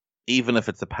 even if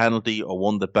it's a penalty or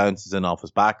one that bounces in off his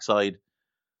backside.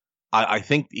 I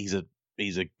think he's a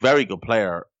very good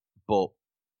player, but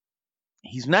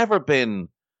he's never been,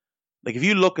 like, if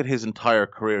you look at his entire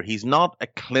career, he's not a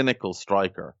clinical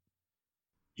striker.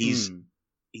 He's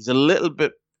a little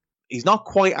bit, he's not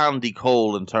quite Andy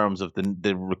Cole in terms of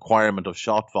the requirement of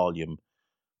shot volume,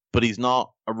 but he's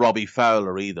not a Robbie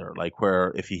Fowler either, like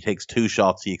where if he takes 2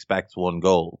 shots, he expects 1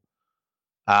 goal.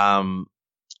 I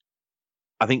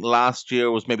think last year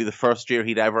was maybe the first year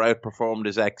he'd ever outperformed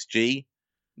his XG.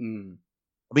 I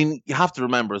mean, you have to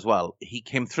remember as well, he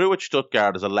came through at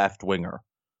Stuttgart as a left winger,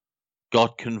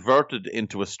 got converted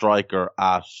into a striker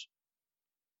at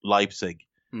Leipzig,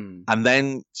 and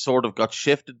then sort of got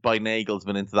shifted by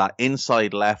Nagelsmann into that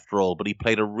inside left role, but he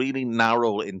played a really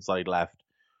narrow inside left.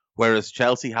 Whereas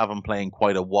Chelsea have him playing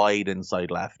quite a wide inside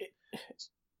left.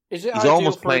 Is it He's ideal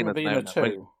almost for playing him being a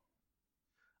 2?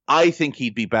 I think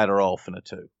he'd be better off in a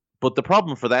 2. But the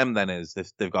problem for them then is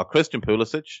they've got Christian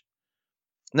Pulisic.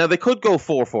 Now they could go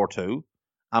 4-4-2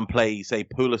 and play, say,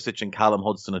 Pulisic and Callum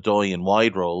Hudson-Odoi in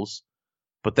wide roles.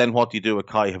 But then what do you do with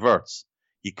Kai Havertz?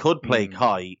 You could play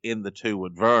Kai in the 2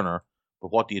 with Werner,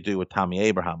 but what do you do with Tammy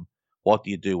Abraham? What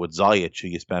do you do with Ziyech, who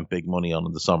you spent big money on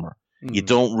in the summer? You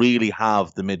don't really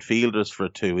have the midfielders for a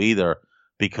 2 either,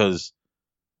 because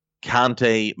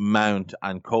Kante, Mount,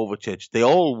 and Kovacic, they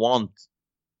all want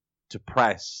to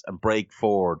press and break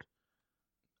forward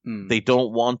they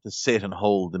don't want to sit and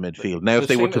hold the midfield. Now, if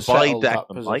they were to buy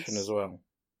Declan Rice as well.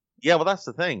 Yeah, well, that's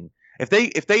the thing. If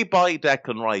they buy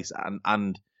Declan Rice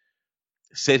and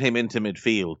sit him into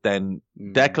midfield, then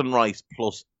Declan Rice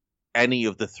plus any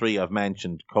of the three I've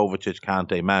mentioned, Kovacic,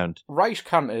 Kante, Mount. Rice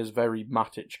Kante is very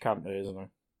Matic Kante, isn't it?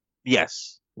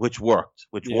 Yes, which worked,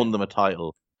 which won them a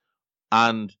title.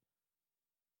 And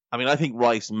I mean, I think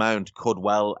Rice Mount could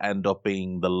well end up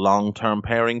being the long-term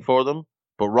pairing for them.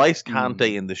 But Rice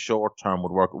Kante in the short term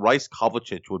would work. Rice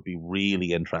Kovacic would be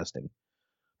really interesting.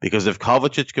 Because if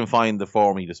Kovacic can find the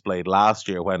form he displayed last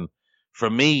year, when, for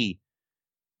me,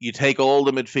 you take all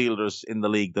the midfielders in the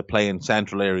league that play in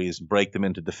central areas and break them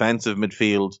into defensive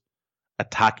midfield,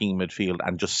 attacking midfield,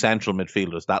 and just central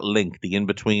midfielders, that link, the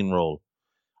in-between role,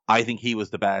 I think he was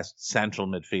the best central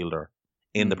midfielder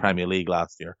in the Premier League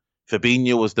last year.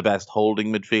 Fabinho was the best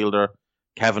holding midfielder.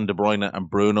 Kevin De Bruyne and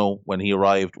Bruno, when he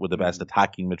arrived, were the best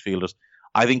attacking midfielders.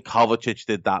 I think Kovacic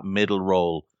did that middle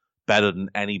role better than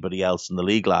anybody else in the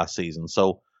league last season.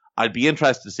 So I'd be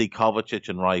interested to see Kovacic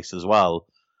and Rice as well.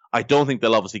 I don't think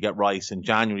they'll obviously get Rice in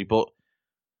January, but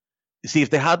you see, if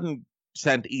they hadn't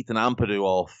sent Ethan Ampadu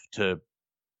off to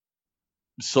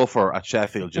suffer at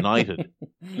Sheffield United,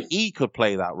 he could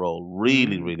play that role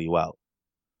really, really well.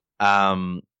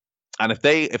 And if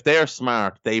they are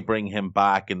smart, they bring him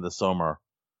back in the summer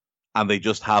and they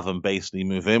just have him basically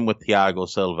move in with Thiago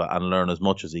Silva and learn as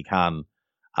much as he can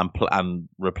and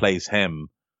replace him.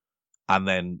 And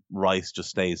then Rice just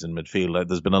stays in midfield.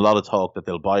 There's been a lot of talk that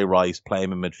they'll buy Rice, play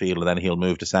him in midfield, and then he'll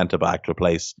move to centre-back to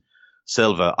replace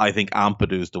Silva. I think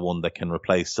Ampadu's the one that can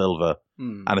replace Silva.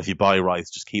 And if you buy Rice,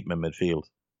 just keep him in midfield.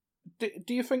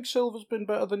 Do you think Silva's been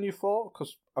better than you thought?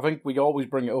 Because I think we always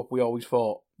bring it up. We always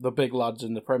thought the big lads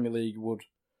in the Premier League would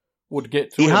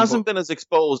get to him. He hasn't been as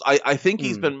exposed. I think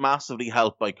he's been massively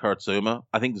helped by Kurt Zuma.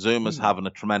 I think Zuma's having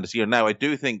a tremendous year. Now, I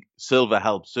do think Silva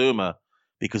helps Zuma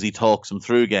because he talks him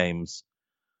through games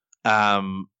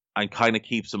and kind of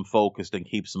keeps him focused and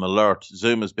keeps him alert.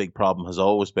 Zuma's big problem has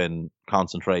always been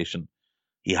concentration.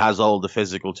 He has all the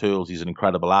physical tools. He's an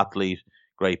incredible athlete,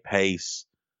 great pace,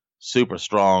 super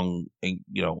strong,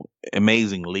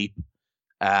 amazing leap.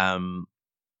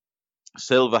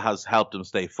 Silva has helped him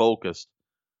stay focused,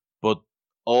 but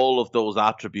all of those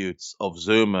attributes of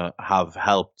Zuma have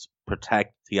helped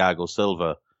protect Thiago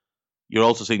Silva. You're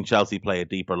also seeing Chelsea play a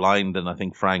deeper line than I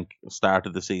think Frank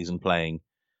started the season playing.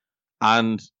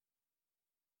 And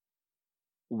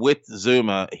with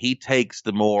Zuma, he takes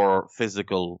the more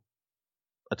physical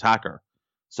attacker.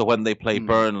 So when they play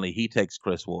Burnley, he takes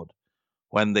Chris Wood.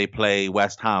 When they play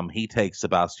West Ham, he takes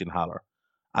Sebastian Haller.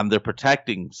 And they're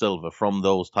protecting Silva from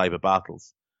those type of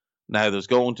battles. Now, there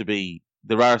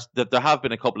have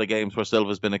been a couple of games where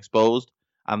Silva's been exposed,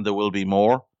 and there will be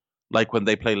more. Like when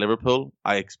they play Liverpool,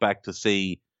 I expect to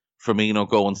see Firmino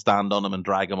go and stand on him and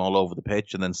drag him all over the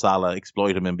pitch, and then Salah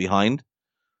exploit him in behind.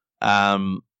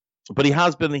 But he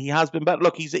has been better.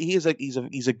 Look, he's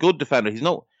a good defender.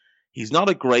 He's not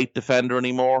a great defender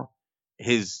anymore.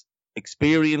 His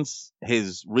experience,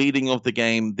 his reading of the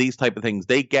game, these type of things,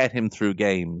 they get him through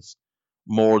games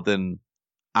more than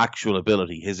actual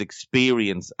ability. His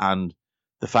experience and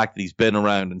the fact that he's been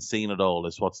around and seen it all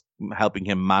is what's helping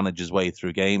him manage his way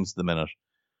through games at the minute.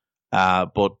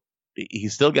 But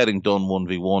he's still getting done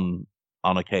 1v1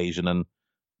 on occasion, and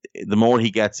the more he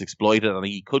gets exploited, and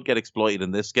he could get exploited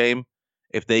in this game,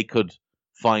 if they could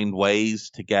find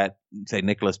ways to get, say,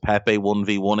 Nicolas Pepe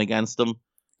 1v1 against him,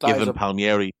 given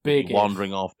Palmieri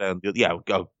wandering off down.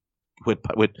 With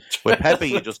Pepe,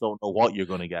 you just don't know what you're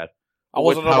going to get. I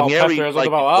wasn't about Pepe, I was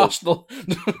about Arsenal.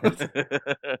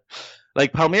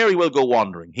 Like, Palmieri will go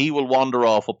wandering. He will wander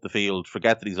off up the field,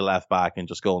 forget that he's a left back, and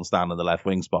just go and stand in the left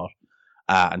wing spot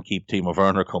and keep Timo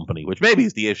Werner company, which maybe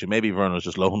is the issue. Maybe Werner's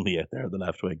just lonely out there in the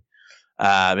left wing.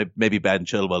 Maybe Ben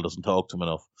Chilwell doesn't talk to him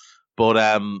enough. But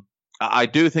I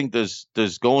do think there's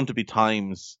going to be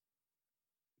times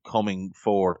coming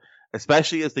forward,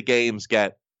 especially as the games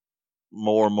get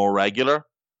more and more regular.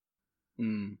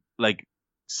 Like,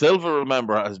 Silva,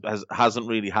 remember, hasn't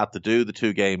really had to do the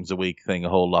 2 games a week thing a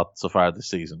whole lot so far this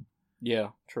season. Yeah,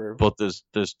 true. But there's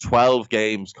 12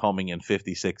 games coming in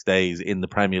 56 days in the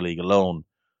Premier League alone,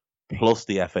 plus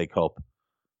the FA Cup,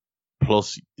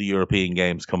 plus the European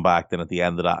games come back then at the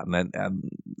end of that, and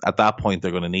at that point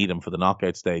they're going to need him for the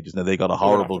knockout stages. Now, they got a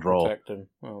horrible draw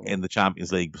in the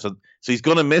Champions League, so he's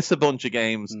going to miss a bunch of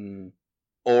games.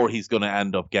 Or he's going to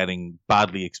end up getting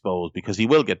badly exposed because he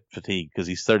will get fatigued because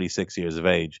he's 36 years of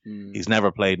age. He's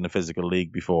never played in a physical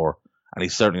league before, and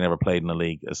he's certainly never played in a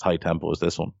league as high tempo as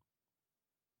this one.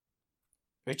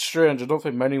 It's strange. I don't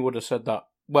think many would have said that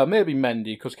Well, maybe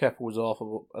Mendy, because Kepa was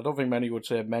awful, but I don't think many would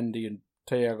say Mendy and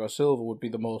Thiago Silva would be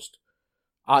the most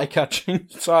eye-catching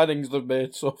signings they've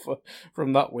made so far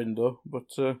from that window. But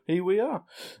here we are.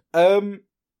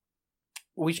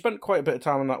 We spent quite a bit of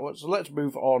time on that one, so let's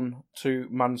move on to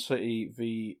Man City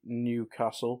v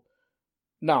Newcastle.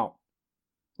 Now,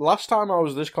 last time I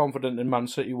was this confident in Man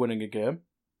City winning a game,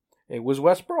 it was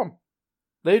West Brom.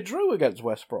 They drew against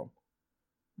West Brom.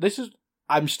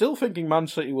 I'm still thinking Man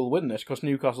City will win this because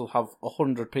Newcastle have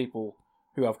 100 people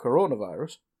who have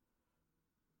coronavirus.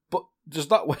 But does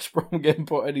that West Brom game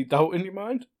put any doubt in your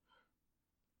mind?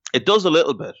 It does a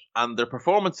little bit, and their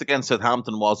performance against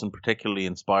Southampton wasn't particularly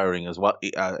inspiring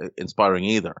inspiring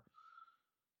either.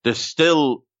 They're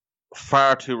still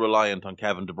far too reliant on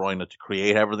Kevin De Bruyne to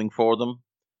create everything for them.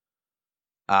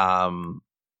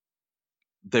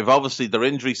 They've obviously, their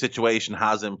injury situation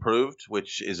has improved,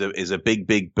 which is a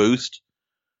big boost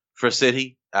for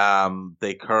City.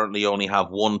 They currently only have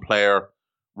one player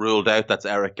ruled out, that's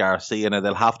Eric Garcia. Now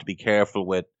they'll have to be careful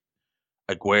with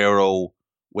Aguero,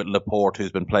 with Laporte,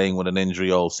 who's been playing with an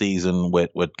injury all season,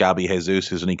 with Gabby Jesus,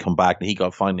 who's only come back, and he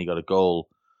finally got a goal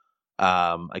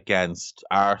against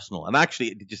Arsenal. And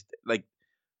actually,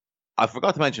 I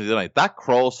forgot to mention the other night, that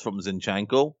cross from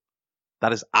Zinchenko,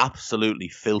 that is absolutely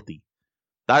filthy.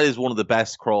 That is one of the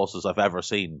best crosses I've ever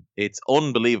seen. It's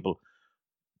unbelievable.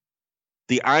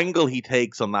 The angle he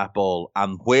takes on that ball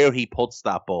and where he puts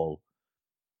that ball,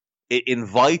 it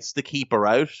invites the keeper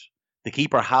out. The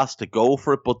keeper has to go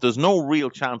for it, but there's no real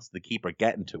chance of the keeper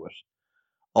getting to it.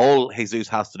 All Jesus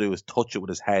has to do is touch it with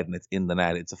his head and it's in the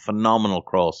net. It's a phenomenal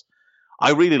cross.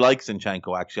 I really like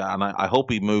Zinchenko, actually, and I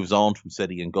hope he moves on from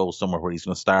City and goes somewhere where he's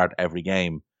going to start every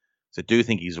game. So I do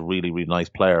think he's a really, really nice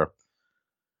player.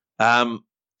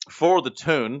 For the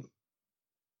Toon,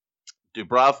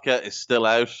 Dubravka is still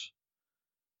out.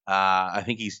 I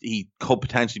think he could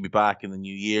potentially be back in the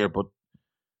new year, but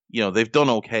they've done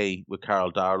okay with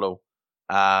Carl Darlow.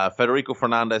 Federico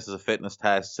Fernandez is a fitness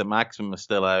test. St. Maximum is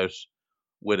still out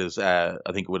with his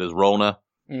Rona.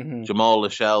 Mm-hmm. Jamal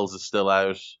Lascelles is still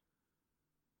out.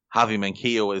 Javi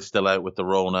Manquillo is still out with the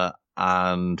Rona,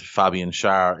 and Fabian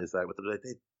Schär is out with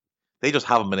the. They just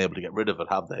haven't been able to get rid of it,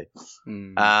 have they?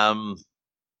 Mm.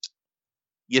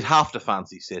 You'd have to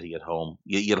fancy City at home.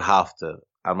 You'll have to.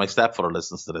 And my stepfather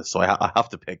listens to this, so I have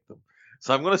to pick them.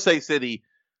 So I'm going to say City.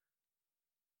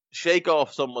 Shake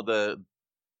off some of the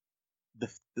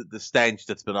stench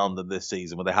that's been on them this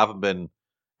season, where they haven't been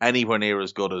anywhere near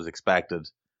as good as expected.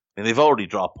 And they've already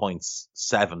dropped points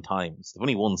 7 times. They've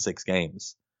only won 6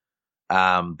 games.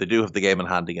 They do have the game in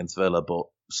hand against Villa, but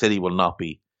City will not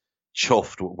be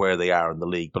chuffed with where they are in the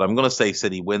league. But I'm going to say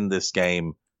City win this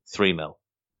game 3-0.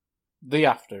 They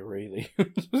have to, really.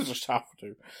 They just have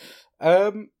to.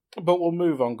 But we'll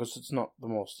move on because it's not the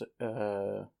most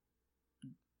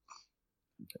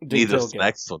neither is the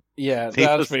next one. Yeah,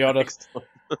 let's be honest.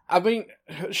 I mean,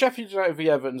 Sheffield United v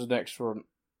Everton's next run.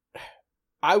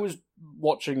 I was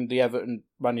watching the Everton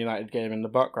Man United game in the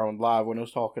background live when I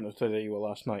was talking to Tadiwa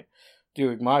last night,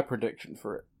 doing my prediction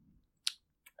for it.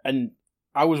 And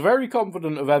I was very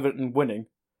confident of Everton winning.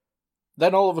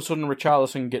 Then all of a sudden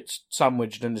Richarlison gets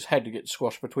sandwiched and his head gets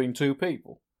squashed between 2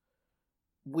 people.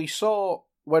 We saw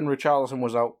when Richarlison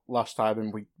was out last time,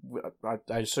 and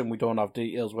I assume we don't have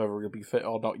details whether he'll be fit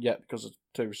or not yet because it's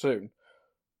too soon.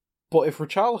 But if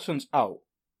Richarlison's out,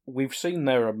 we've seen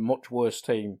they're a much worse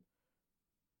team.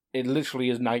 It literally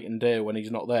is night and day when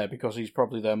he's not there because he's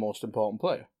probably their most important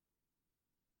player.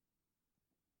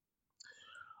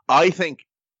 I think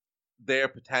they're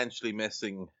potentially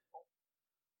missing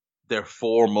their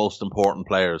 4 most important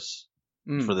players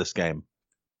for this game.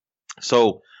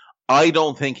 So I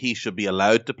don't think he should be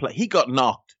allowed to play. He got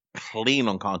knocked clean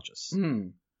unconscious.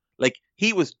 Like,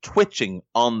 he was twitching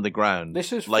on the ground.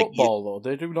 This is football, though.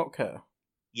 They do not care.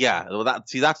 Yeah, well,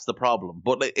 that's the problem.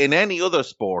 But in any other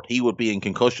sport, he would be in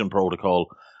concussion protocol,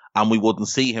 and we wouldn't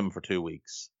see him for 2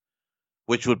 weeks,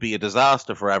 which would be a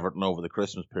disaster for Everton over the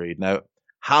Christmas period. Now,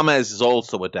 James is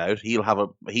also a doubt.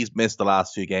 He's missed the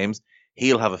last 2 games.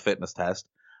 He'll have a fitness test.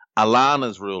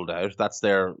 Alana's ruled out. That's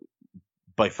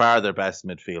by far their best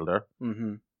midfielder.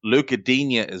 Mm-hmm. Luca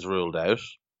Digne is ruled out.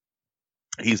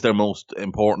 He's their most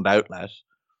important outlet.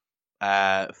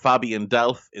 Fabian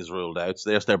Delph is ruled out, so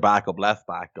there's their backup left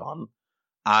back gone.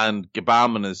 And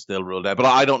Gbamin is still ruled out, but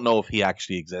I don't know if he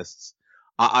actually exists.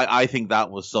 I think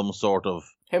that was some sort of...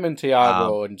 Him and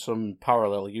Thiago in some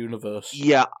parallel universe.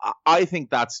 Yeah, I think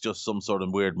that's just some sort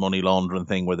of weird money laundering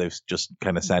thing where they've just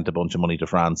kind of sent a bunch of money to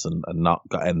France and not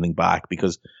got anything back.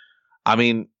 Because, I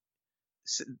mean,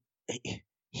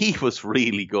 he was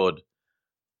really good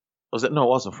Was it? No, it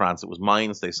wasn't France. It was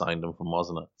Mainz they signed him from,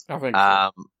 wasn't it? I think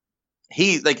so.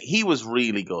 He was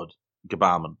really good,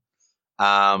 Gabaman.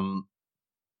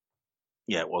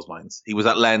 Yeah, it was Mainz. He was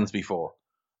at Lens before.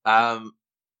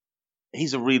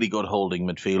 He's a really good holding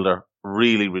midfielder.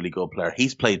 Really, really good player.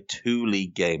 He's played 2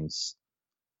 league games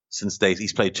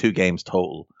he's played 2 games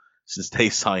total since they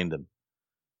signed him.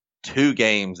 2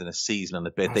 games in a season and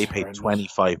a bit. They paid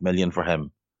 25 million for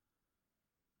him.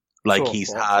 Like so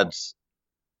he's had,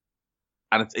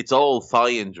 and it's all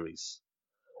thigh injuries.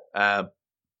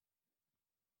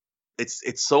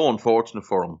 It's so unfortunate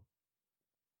for him.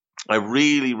 I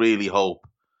really, really hope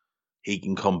he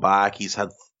can come back. He's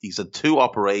had 2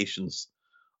 operations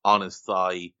on his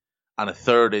thigh and a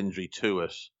third injury to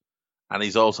it. And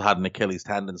he's also had an Achilles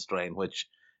tendon strain, which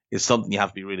is something you have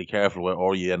to be really careful with,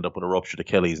 or you end up with a ruptured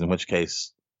Achilles, in which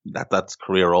case that's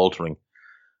career altering.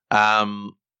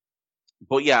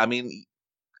 But yeah, I mean,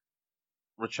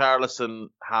 Richarlison,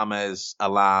 James,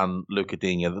 Alan, Luca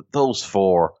Digne, those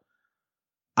 4.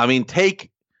 I mean,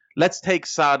 let's take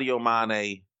Sadio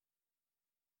Mane,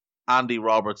 Andy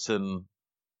Robertson,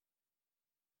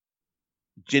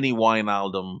 Gini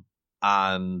Wijnaldum,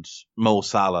 and Mo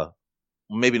Salah.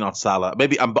 Maybe not Salah.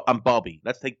 Maybe and Bobby.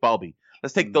 Let's take Bobby.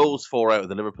 Let's take those 4 out of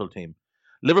the Liverpool team.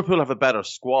 Liverpool have a better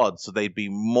squad, so they'd be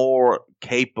more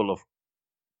capable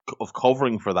of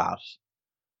covering for that.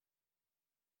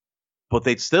 But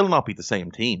they'd still not be the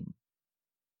same team.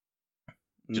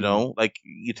 You know, like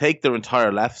you take their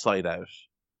entire left side out,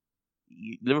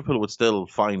 Liverpool would still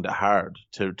find it hard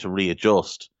to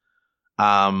readjust.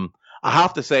 I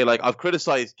have to say, like, I've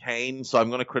criticised Kane, so I'm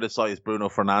going to criticise Bruno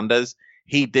Fernandes.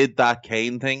 He did that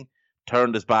Kane thing,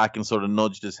 turned his back and sort of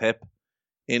nudged his hip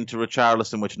into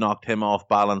Richarlison, which knocked him off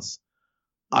balance.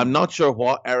 I'm not sure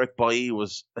what Eric Bailly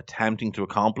was attempting to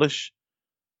accomplish,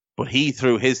 but he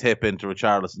threw his hip into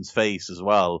Richarlison's face as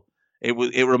well.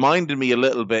 It reminded me a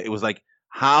little bit. It was like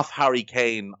half Harry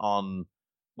Kane on,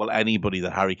 well, anybody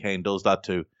that Harry Kane does that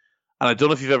to. And I don't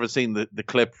know if you've ever seen the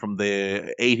clip from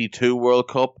the 82 World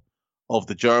Cup of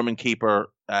the German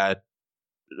keeper,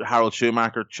 Harald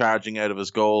Schumacher, charging out of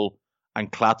his goal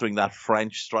and clattering that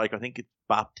French striker. I think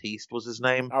Baptiste was his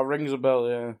name. Oh, rings a bell,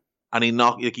 yeah. And he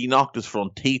knocked his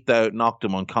front teeth out, knocked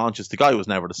him unconscious. The guy was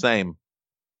never the same.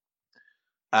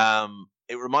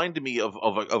 It reminded me of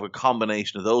a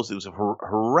combination of those. It was a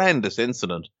horrendous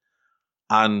incident.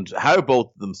 And how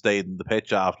both of them stayed in the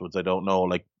pitch afterwards, I don't know.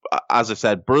 Like, as I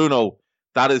said, Bruno,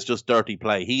 that is just dirty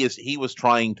play. He was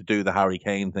trying to do the Harry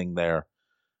Kane thing there.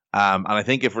 And I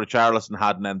think if Richarlison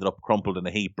hadn't ended up crumpled in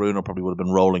a heap, Bruno probably would have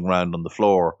been rolling around on the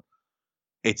floor.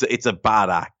 It's a bad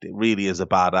act. It really is a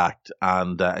bad act.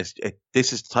 And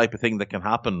this is the type of thing that can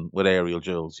happen with aerial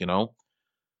duels, you know.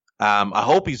 I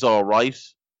hope he's all right.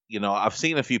 You know, I've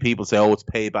seen a few people say, oh, it's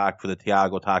payback for the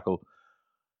Thiago tackle.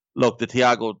 Look, the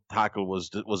Thiago tackle was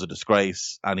a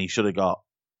disgrace, and he should have got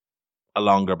a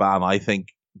longer ban, I think.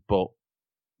 But,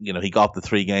 you know, he got the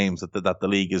 3 games that the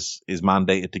league is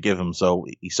mandated to give him, so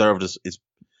he served his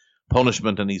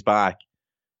punishment and he's back.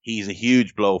 He's a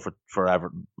huge blow for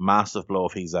Everton, massive blow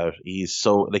if he's out. He's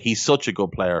such a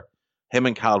good player. Him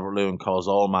and Calvert-Lewin cause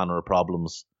all manner of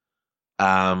problems.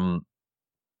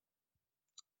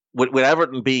 With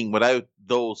Everton being without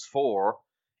those 4,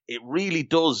 it really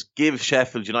does give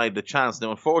Sheffield United a chance.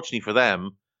 Now, unfortunately for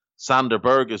them, Sander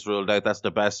Berg is ruled out. That's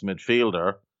their best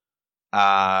midfielder.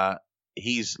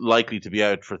 He's likely to be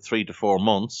out for 3 to 4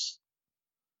 months.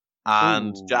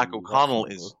 And Jack O'Connell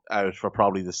is out for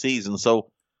probably the season. So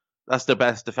that's their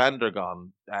best defender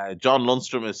gone. John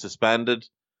Lundstram is suspended.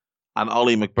 And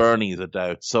Ollie McBurney is a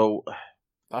doubt. So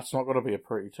that's not going to be a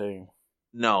pretty team.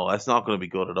 No, that's not going to be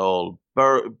good at all.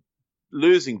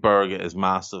 Losing Berge is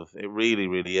massive. It really,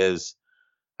 really is.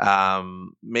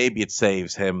 Maybe it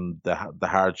saves him the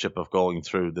hardship of going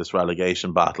through this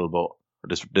relegation battle, or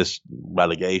this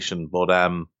relegation.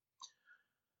 But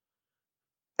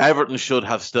Everton should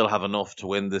still have enough to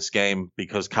win this game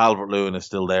because Calvert-Lewin is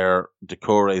still there,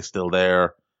 Doucouré is still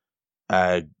there,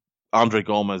 Andre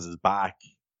Gomez is back.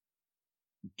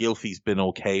 Gylfi's been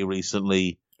okay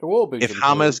recently. If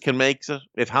James can make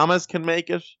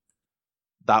it,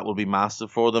 that will be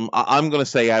massive for them. I'm going to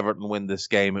say Everton win this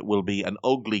game. It will be an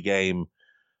ugly game,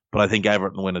 but I think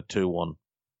Everton win it 2-1.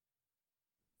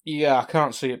 Yeah, I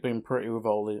can't see it being pretty with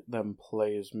all them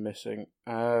players missing.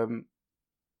 But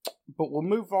we'll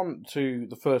move on to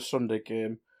the first Sunday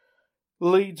game.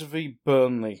 Leeds v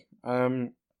Burnley.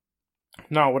 Now,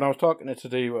 when I was talking to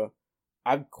Tadiwa,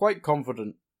 I'm quite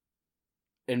confident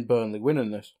in Burnley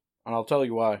winning this. And I'll tell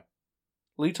you why.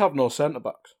 Leeds have no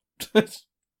centre-backs.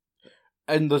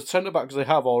 And the centre-backs they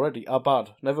have already are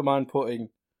bad. Never mind putting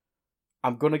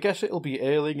I'm going to guess it'll be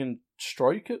Ayling and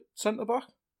Struijk at centre-back.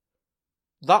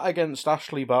 That against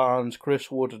Ashley Barnes,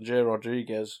 Chris Wood and Jay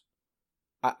Rodriguez,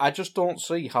 I just don't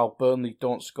see how Burnley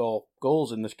don't score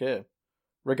goals in this game.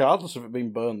 Regardless of it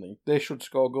being Burnley, they should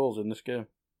score goals in this game.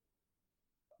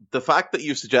 The fact that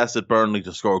you suggested Burnley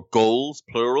to score goals,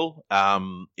 plural,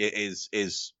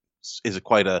 is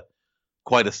quite a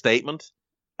statement.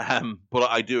 But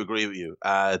I do agree with you.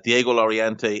 Diego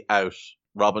Loriente out,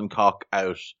 Robin Koch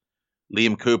out,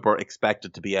 Liam Cooper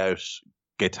expected to be out,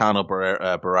 Gaetano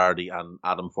Berardi and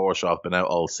Adam Forshaw have been out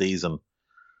all season.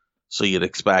 So you'd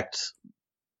expect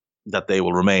that they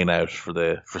will remain out for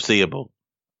the foreseeable.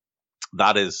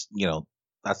 That is,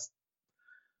 that's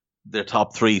their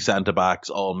top 3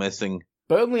 centre-backs all missing.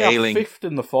 Burnley are 5th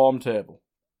in the form table.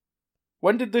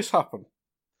 When did this happen?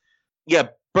 Yeah,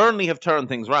 Burnley have turned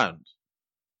things round.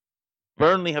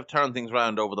 Burnley have turned things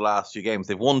round over the last few games.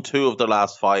 They've won 2 of the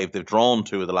last 5. They've drawn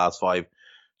 2 of the last 5.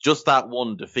 Just that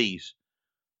one defeat.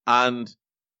 And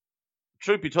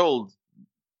truth be told,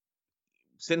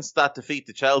 since that defeat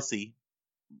to Chelsea,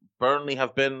 Burnley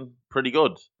have been pretty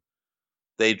good.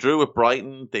 They drew at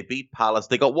Brighton. They beat Palace.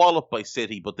 They got walloped by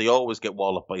City, but they always get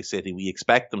walloped by City. We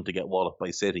expect them to get walloped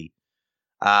by City.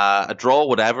 A draw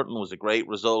with Everton was a great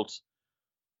result.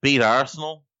 Beat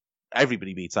Arsenal.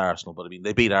 Everybody beats Arsenal, but I mean,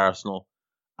 they beat Arsenal.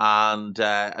 And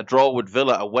a draw with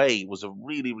Villa away was a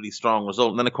really, really strong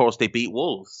result. And then, of course, they beat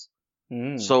Wolves.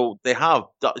 So they have...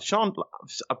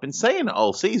 I've been saying it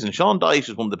all season. Sean Dyche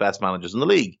is one of the best managers in the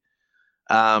league.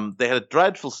 They had a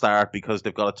dreadful start because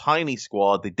they've got a tiny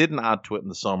squad. They didn't add to it in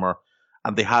the summer.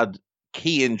 And they had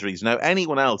key injuries. Now,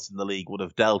 anyone else in the league would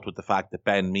have dealt with the fact that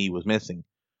Ben Mee was missing.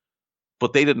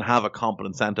 But they didn't have a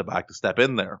competent centre-back to step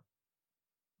in there.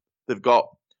 They've got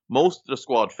most of the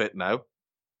squad fit now.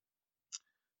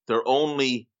 Their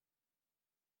only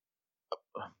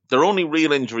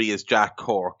real injury is Jack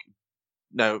Cork.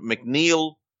 Now,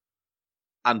 McNeil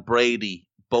and Brady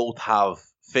both have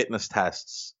fitness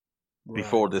tests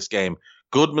before this game.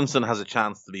 Goodmanson has a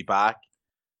chance to be back.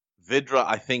 Vidra,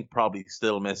 I think, probably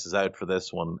still misses out for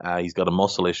this one. He's got a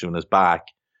muscle issue in his back.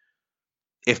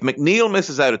 If McNeil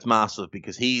misses out, it's massive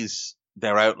because he's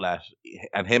their outlet,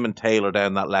 and him and Taylor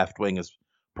down that left wing is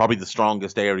probably the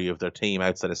strongest area of their team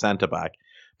outside of centre-back.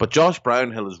 But Josh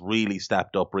Brownhill has really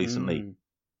stepped up recently.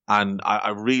 And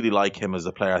I really like him as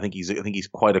a player. I think he's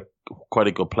quite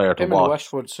a good player to watch.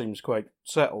 Westwood seems quite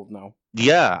settled now.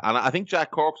 Yeah, and I think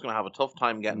Jack Cork's going to have a tough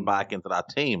time getting back into that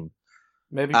team.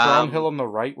 Maybe Brownhill on the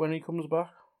right when he comes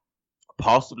back?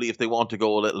 Possibly if they want to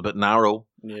go a little bit narrow.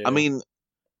 Yeah. I mean,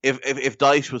 if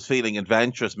Dyche was feeling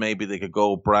adventurous, maybe they could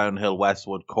go Brownhill,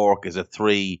 Westwood, Cork as a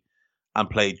 3 and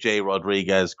play Jay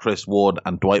Rodriguez, Chris Wood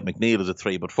and Dwight McNeil as a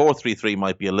 3. But 4-3-3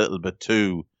 might be a little bit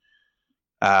too...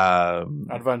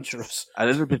 adventurous, a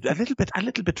little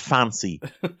bit fancy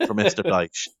for Mr.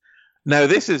 Dyche. Now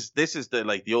this is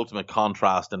the ultimate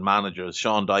contrast in managers.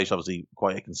 Sean Dyche, obviously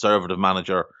quite a conservative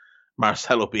manager.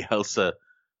 Marcelo Bielsa,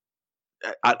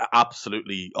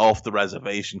 absolutely off the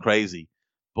reservation, crazy.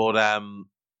 But I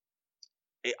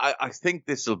think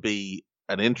this will be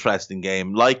an interesting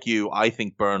game. Like you, I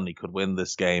think Burnley could win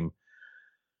this game.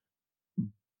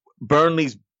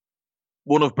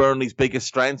 One of Burnley's biggest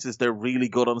strengths is they're really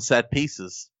good on set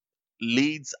pieces.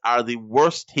 Leeds are the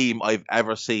worst team I've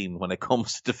ever seen when it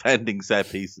comes to defending set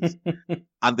pieces.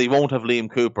 And they won't have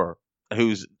Liam Cooper,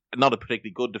 who's not a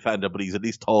particularly good defender, but he's at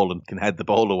least tall and can head the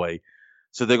ball away.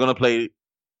 So they're going to play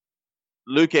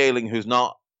Luke Ayling, who's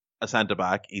not a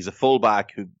centre-back. He's a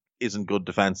full-back who isn't good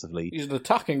defensively. He's an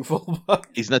attacking full-back.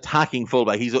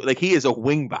 He is a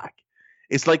wing-back.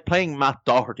 It's like playing Matt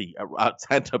Doherty at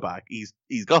centre-back. He's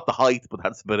got the height, but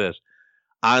that's about it.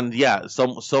 And yeah,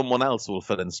 someone else will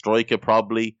fit in. Struijk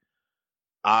probably.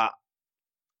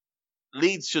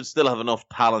 Leeds should still have enough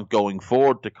talent going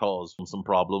forward to cause some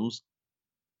problems.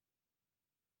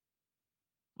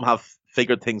 Have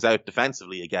figured things out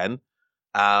defensively again.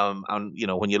 And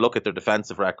when you look at their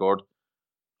defensive record,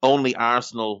 only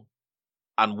Arsenal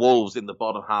and Wolves in the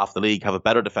bottom half of the league have a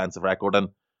better defensive record. And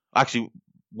actually,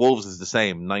 Wolves is the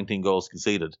same, 19 goals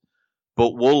conceded.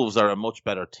 But Wolves are a much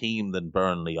better team than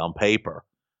Burnley on paper.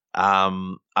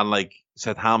 And like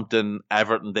Southampton,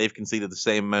 Everton, they've conceded the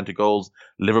same amount of goals.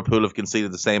 Liverpool have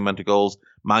conceded the same amount of goals.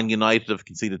 Man United have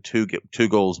conceded two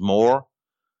goals more.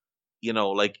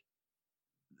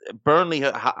 Burnley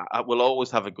will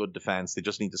always have a good defence. They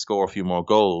just need to score a few more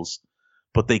goals.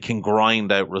 But they can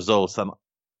grind out results. And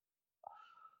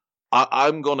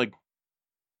I'm going to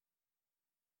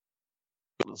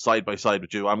side by side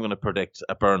with you. I'm going to predict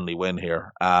a Burnley win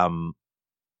here.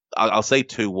 I'll say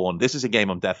 2-1. This is a game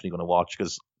I'm definitely going to watch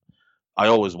because I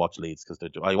always watch Leeds because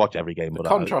I watch every game. The but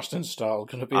contrasting style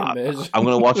is going to be amazing. I'm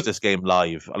going to watch this game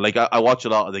live. Like I watch a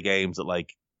lot of the games at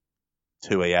like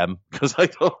 2 a.m. because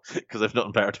I've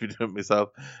nothing better to be doing myself.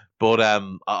 But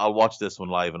I'll watch this one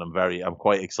live, and I'm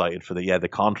quite excited for the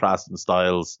contrasting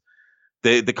styles,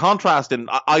 the contrast in.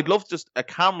 I'd love just a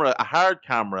hard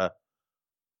camera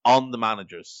on the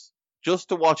managers, just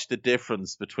to watch the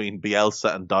difference between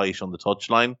Bielsa and Dyche on the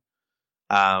touchline.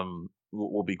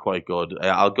 Will be quite good.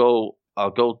 I'll go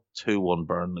 2-1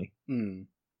 Burnley.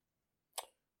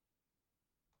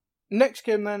 Next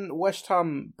game then, West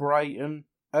Ham Brighton.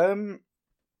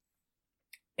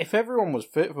 If everyone was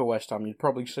fit for West Ham, you'd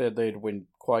probably say they'd win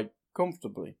quite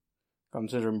comfortably,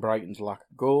 considering Brighton's lack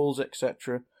of goals,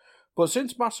 etc. But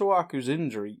since Masuaku's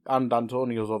injury, and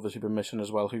Antonio's obviously been missing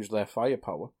as well, who's their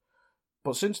firepower,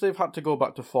 but since they've had to go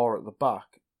back to 4 at the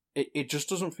back, it just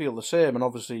doesn't feel the same. And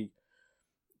obviously,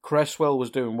 Cresswell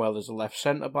was doing well as a left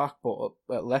centre-back, but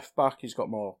at left-back he's got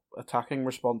more attacking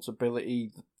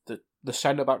responsibility. The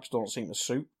centre-backs don't seem to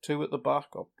suit 2 at the back,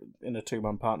 or in a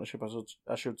 2-man partnership,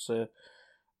 I should say.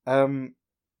 I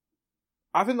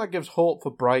think that gives hope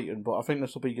for Brighton, but I think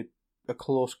this will be a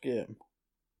close game.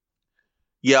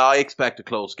 Yeah, I expect a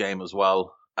close game as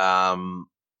well.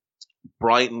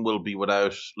 Brighton will be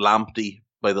without Lamptey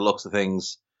by the looks of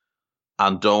things.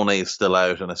 Andone is still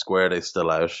out and Esquerdo is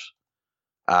still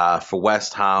out. For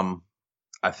West Ham,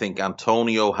 I think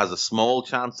Antonio has a small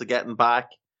chance of getting back,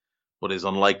 but is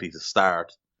unlikely to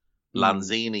start.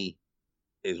 Lanzini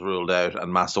is ruled out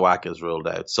and Masuaku is ruled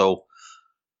out. So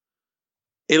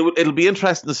it'll be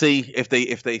interesting to see if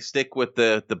they stick with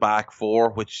the back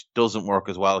 4, which doesn't work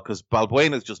as well, because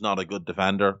Balbuena is just not a good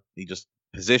defender.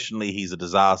 Positionally he's a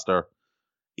disaster.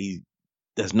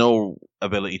 There's no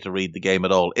ability to read the game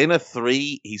at all. In a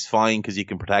 3, he's fine because you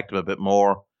can protect him a bit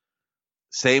more.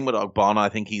 Same with Ogbonna. I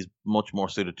think he's much more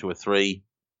suited to a 3.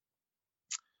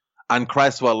 And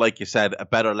Cresswell, like you said, a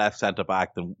better left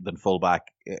centre-back than full-back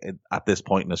at this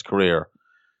point in his career.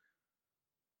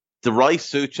 The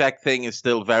Rice-Souček thing is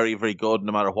still very, very good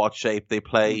no matter what shape they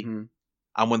play. Mm-hmm.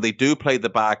 And when they do play the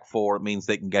back 4, it means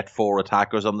they can get 4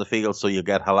 attackers on the field. So you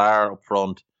get Haller up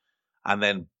front and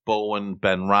then Bowen,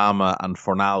 Benrahma and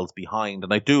Fornals behind.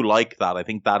 And I do like that. I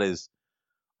think that is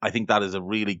a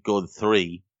really good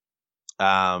 3.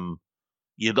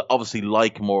 You'd obviously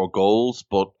like more goals,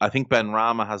 but I think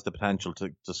Benrahma has the potential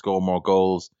to score more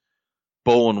goals.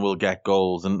 Bowen will get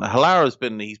goals, and Haller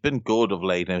he's been good of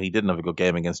late. Now he didn't have a good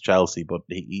game against Chelsea, but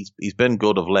he's been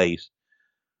good of late.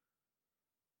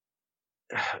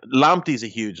 Lamptey's a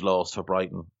huge loss for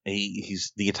Brighton.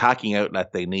 He's the attacking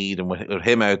outlet they need, and with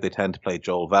him out, they tend to play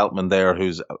Joel Veltman there,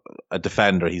 who's a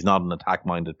defender. He's not an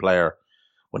attack-minded player.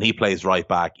 When he plays right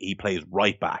back, he plays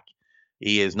right back.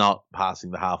 He is not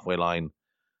passing the halfway line.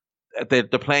 They're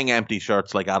playing empty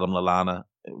shirts like Adam Lallana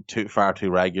far too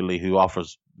regularly, who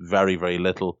offers very, very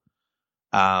little.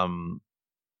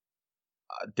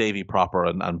 Davy Proper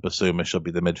and Basuma should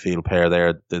be the midfield pair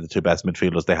there. They're the 2 best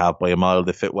midfielders they have by a mile.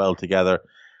 They fit well together.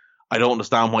 I don't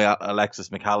understand why Alexis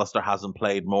McAllister hasn't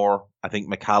played more. I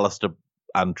think McAllister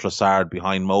and Trossard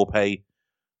behind Mopé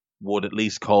would at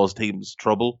least cause teams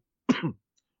trouble.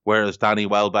 Whereas Danny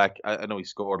Welbeck, I know he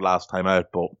scored last time out,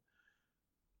 but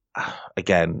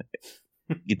again,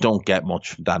 you don't get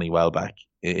much from Danny Welbeck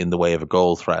in the way of a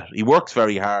goal threat. He works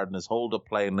very hard, and his hold-up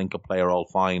play and link-up play are all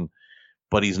fine,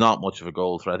 but he's not much of a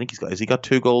goal threat. I think has he got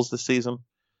 2 goals this season?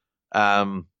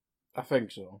 I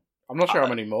think so. I'm not sure how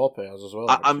many more players as well.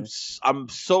 I'm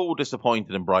so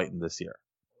disappointed in Brighton this year.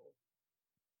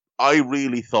 I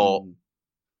really thought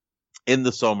in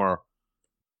the summer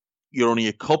you're only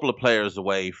a couple of players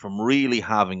away from really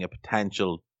having a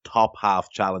potential top half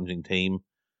challenging team,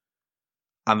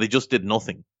 and they just did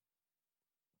nothing.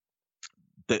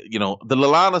 The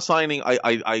Lallana signing,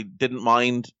 I didn't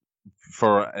mind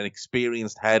for an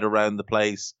experienced head around the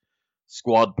place,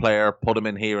 squad player, put him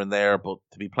in here and there, but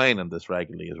to be playing him this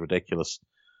regularly is ridiculous.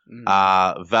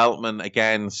 Veltman,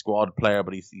 again, squad player,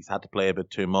 but he's had to play a bit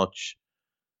too much.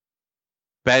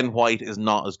 Ben White is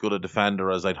not as good a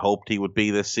defender as I'd hoped he would be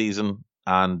this season,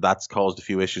 and that's caused a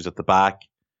few issues at the back.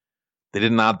 They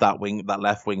didn't add that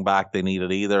left wing back they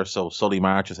needed either, so Solly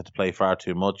March has had to play far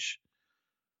too much.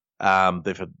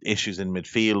 They've had issues in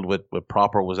midfield with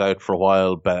Proper was out for a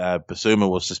while. Basuma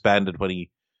was suspended when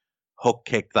he hook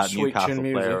kicked that Newcastle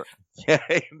player. Yeah,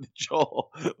 in the jaw,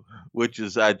 which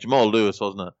is Jamal Lewis,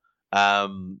 wasn't it?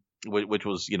 Which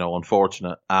was,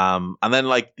 unfortunate. And then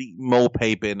the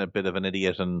Mopé being a bit of an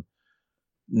idiot and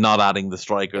not adding the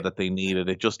striker that they needed.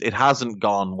 It hasn't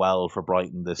gone well for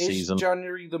Brighton this season. Are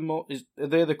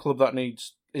they the club that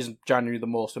is January the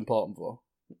most important for?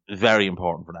 Very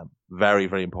important for them. Very,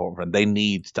 very important for them. They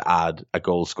need to add a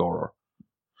goal scorer.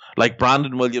 Like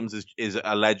Brandon Williams is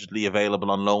allegedly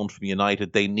available on loan from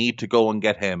United. They need to go and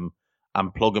get him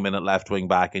and plug him in at left wing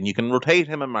back. And you can rotate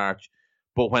him in March,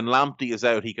 but when Lamptey is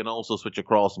out, he can also switch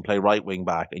across and play right wing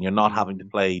back. And you're not having to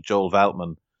play Joel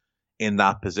Veltman in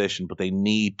that position. But they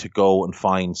need to go and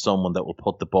find someone that will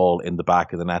put the ball in the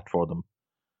back of the net for them.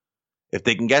 If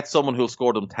they can get someone who'll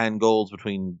score them 10 goals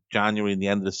between January and the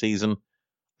end of the season,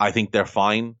 I think they're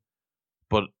fine.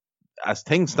 But as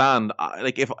things stand,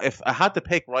 like if I had to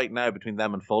pick right now between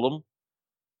them and Fulham,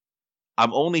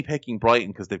 I'm only picking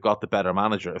Brighton because they've got the better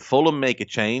manager. If Fulham make a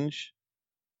change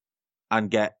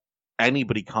and get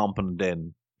anybody competent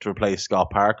in to replace Scott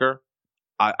Parker,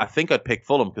 I think I'd pick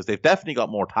Fulham because they've definitely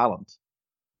got more talent.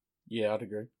 Yeah, I'd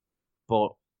agree.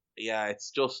 But yeah,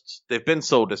 it's just they've been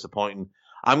so disappointing.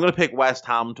 I'm going to pick West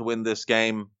Ham to win this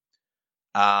game.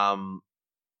 I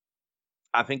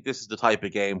think this is the type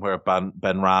of game where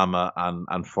Benrahma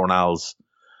and Fornals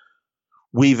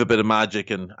weave a bit of magic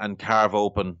and carve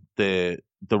open the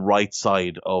right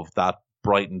side of that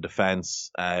Brighton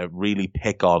defence, really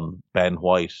pick on Ben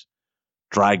White,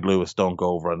 drag Lewis Dunk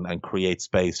over and create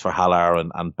space for Haller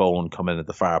and Bowen come in at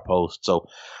the far post. So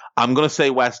I'm going to say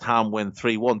West Ham win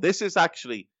 3-1. This is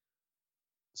actually...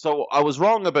 So I was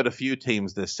wrong about a few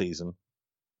teams this season.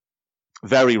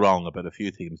 Very wrong about a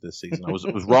few teams this season. I was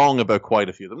wrong about quite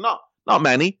a few of them. Not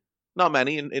many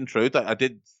in truth. I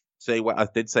did say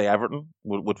Everton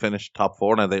would finish top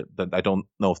four. Now I don't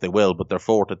know if they will, but they're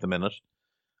fourth at the minute.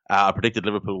 I predicted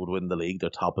Liverpool would win the league. They're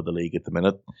top of the league at the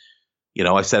minute. You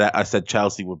know, I said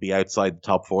Chelsea would be outside the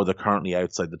top four. They're currently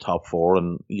outside the top four,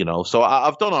 and you know, so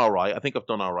I've done all right. I think I've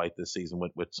done all right this season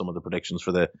with some of the predictions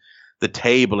for the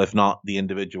table, if not the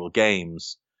individual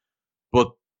games.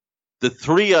 But the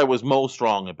three I was most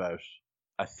wrong about,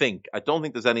 I don't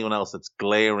think there's anyone else that's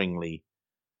glaringly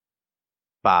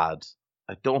bad.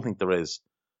 I don't think there is.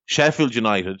 Sheffield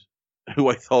United, who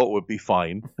I thought would be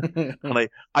fine. And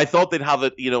I thought they'd have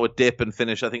a dip and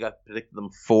finish. I think I predicted them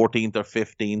 14th or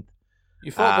 15th.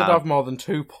 You thought they'd have more than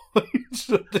 2 points?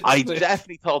 I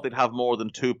definitely thought they'd have more than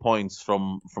 2 points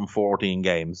from 14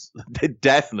 games.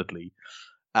 Definitely.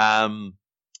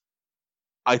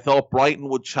 I thought Brighton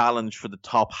would challenge for the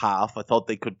top half. I thought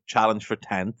they could challenge for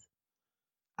 10th.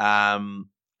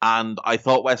 And I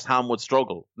thought West Ham would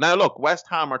struggle. Now, look, West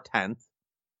Ham are 10th.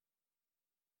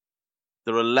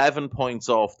 They're 11 points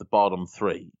off the bottom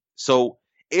three. So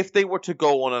if they were to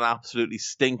go on an absolutely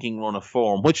stinking run of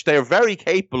form, which they're very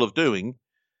capable of doing,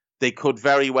 they could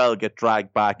very well get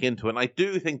dragged back into it. And I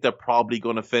do think they're probably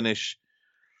going to finish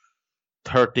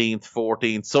 13th,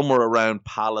 14th, somewhere around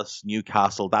Palace,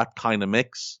 Newcastle, that kind of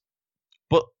mix.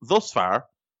 But thus far,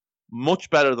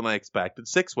 much better than I expected.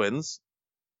 6 wins,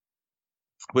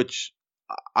 which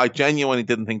I genuinely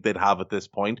didn't think they'd have at this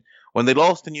point. When they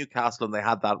lost to Newcastle and they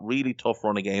had that really tough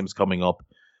run of games coming up,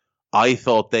 I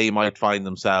thought they might find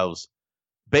themselves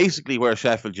basically where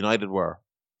Sheffield United were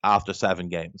after 7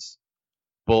 games.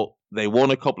 But they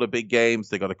won a couple of big games,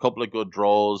 they got a couple of good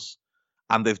draws,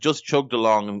 and they've just chugged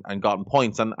along and gotten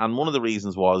points. And one of the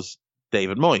reasons was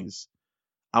David Moyes.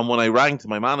 And when I ranked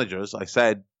my managers, I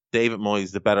said David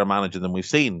Moyes the better manager than we've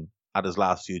seen at his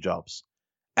last few jobs.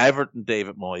 Everton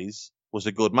David Moyes was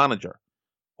a good manager.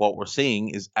 What we're seeing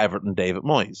is Everton David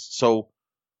Moyes. So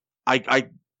I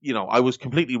was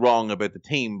completely wrong about the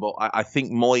team, but I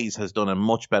think Moyes has done a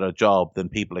much better job than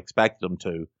people expected him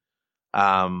to.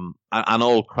 And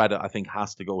all credit, I think,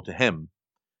 has to go to him.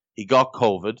 He got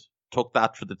COVID, took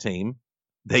that for the team.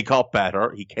 They got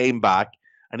better. He came back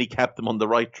and he kept them on the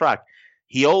right track.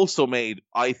 He also made,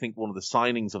 I think, one of the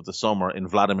signings of the summer in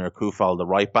Vladimir Kufal, the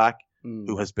right back,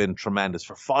 who has been tremendous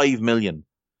for 5 million.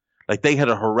 Like, they had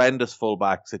a horrendous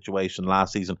fullback situation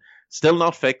last season. Still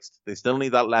not fixed. They still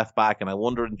need that left back. And I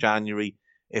wonder in January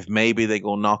if maybe they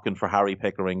go knocking for Harry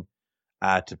Pickering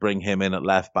to bring him in at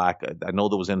left back. I know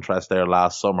there was interest there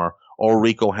last summer. Or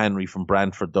Rico Henry from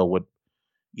Brentford, though, would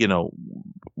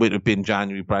it been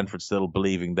January, Brentford still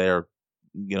believing they're,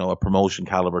 a promotion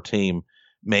caliber team.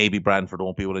 Maybe Brentford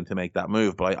won't be willing to make that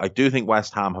move. But I do think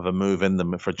West Ham have a move in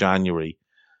them for January.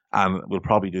 And we'll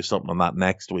probably do something on that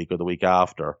next week or the week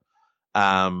after.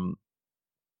 But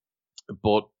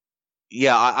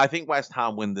yeah, I think West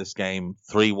Ham win this game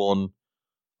 3-1.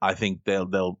 I think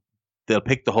they'll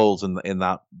pick the holes in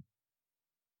that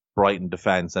Brighton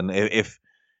defense. And if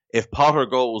Potter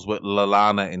goes with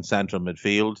Lallana in central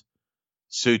midfield,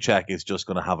 Souček is just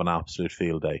going to have an absolute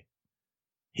field day.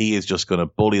 He is just going to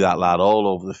bully that lad all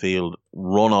over the field,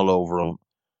 run all over him,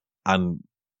 and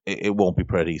it won't be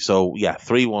pretty. So yeah,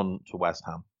 3-1 to West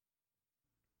Ham.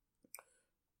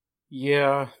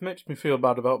 Yeah, makes me feel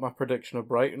bad about my prediction of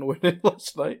Brighton winning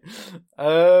last night.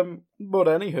 But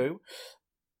anywho,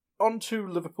 on to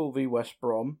Liverpool v West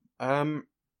Brom. Now,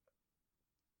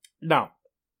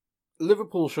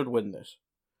 Liverpool should win this.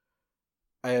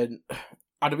 And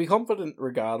I'd be confident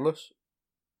regardless.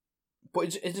 But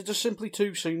is it just simply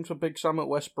too soon for Big Sam at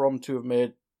West Brom to have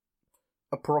made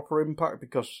a proper impact?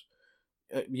 Because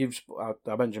I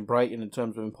mentioned Brighton in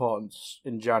terms of importance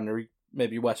in January.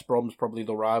 Maybe West Brom's probably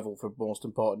the rival for most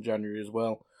important January as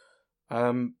well.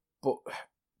 But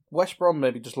West Brom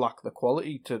maybe just lack the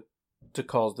quality to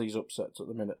cause these upsets at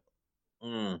the minute.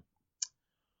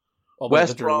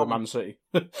 West Brom, Man City.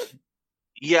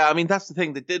 Yeah, I mean, that's the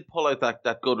thing. They did pull out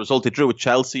that good result. They drew with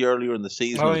Chelsea earlier in the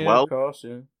season as well. Of course,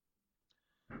 yeah.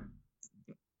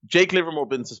 Jake Livermore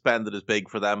being suspended is big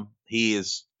for them. He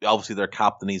is obviously their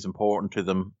captain. He's important to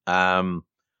them.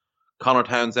 Connor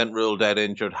Townsend ruled out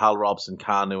injured. Hal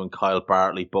Robson-Kanu and Kyle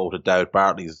Bartley both a doubt.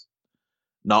 Bartley's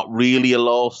not really a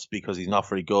loss because he's not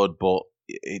very good, but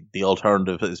the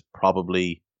alternative is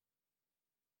probably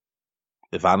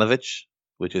Ivanovic,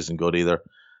 which isn't good either.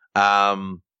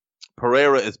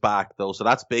 Pereira is back, though, so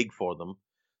that's big for them.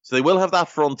 So they will have that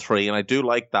front three, and I do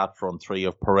like that front three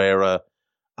of Pereira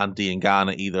and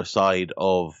Diangana either side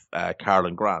of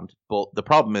Karlan Grant. But the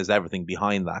problem is everything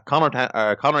behind that.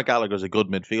 Conor Gallagher's a good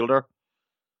midfielder.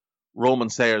 Roman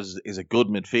Sayers is a good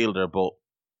midfielder, but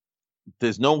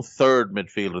there's no third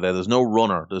midfielder there. There's no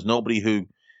runner. There's nobody who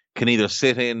can either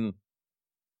sit in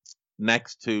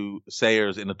next to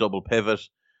Sayers in a double pivot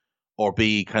or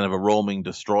be kind of a roaming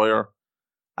destroyer.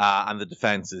 And the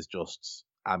defense is just,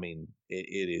 I mean,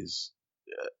 it is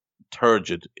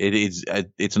turgid.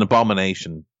 It's an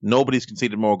abomination. Nobody's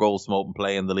conceded more goals from open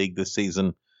play in the league this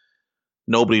season.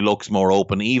 Nobody looks more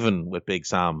open, even with Big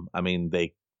Sam. I mean,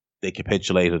 they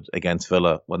capitulated against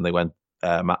Villa when they went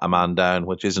a man down,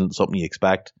 which isn't something you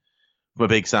expect from a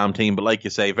Big Sam team. But like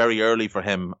you say, very early for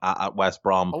him at West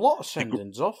Brom. A lot of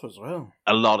sendings off as well.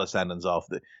 A lot of sendings off.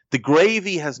 The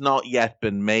gravy has not yet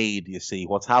been made, you see.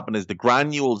 What's happened is the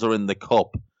granules are in the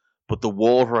cup, but the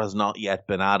water has not yet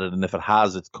been added. And if it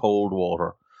has, it's cold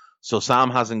water. So Sam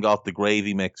hasn't got the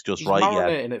gravy mix just right yet. He's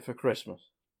marinating it for Christmas.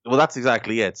 Well, that's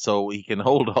exactly it. So he can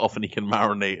hold off and he can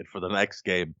marinate it for the next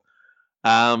game.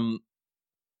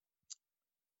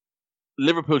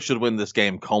 Liverpool should win this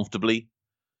game comfortably.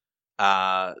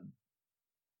 Tsimikas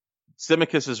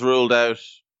is ruled out.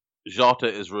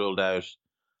 Jota is ruled out.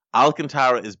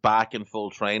 Alcantara is back in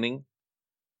full training.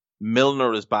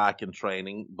 Milner is back in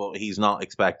training, but he's not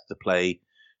expected to play.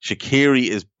 Shaqiri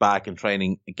is back in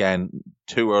training again.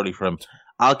 Too early for him.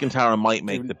 Alcantara might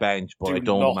make the bench, but I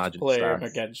don't imagine play him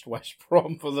against West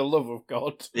Brom, for the love of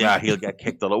God. Yeah, he'll get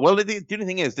kicked all over. Well, the only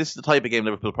thing is, this is the type of game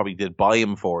Liverpool probably did buy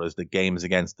him for, is the games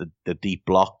against the deep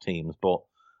block teams. But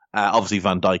obviously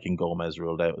Van Dijk and Gomez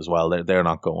ruled out as well. They're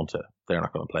not going to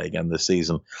play again this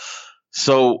season.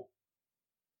 So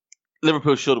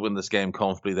Liverpool should win this game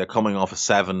comfortably. They're coming off a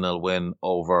 7-0 win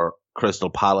over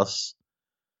Crystal Palace.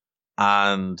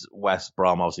 And West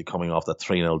Brom obviously coming off that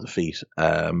 3-0 defeat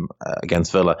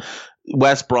against Villa.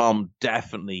 West Brom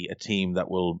definitely a team that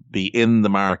will be in the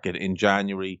market in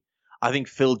January. I think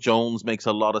Phil Jones makes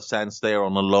a lot of sense there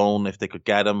on a loan if they could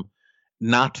get him.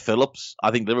 Nat Phillips, I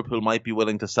think Liverpool might be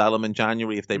willing to sell him in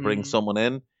January if they bring someone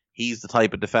in. He's the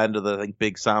type of defender that I think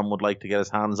Big Sam would like to get his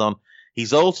hands on.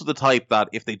 He's also the type that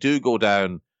if they do go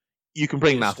down, you can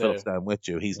bring Nat Phillips down with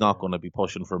you. He's not going to be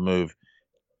pushing for a move.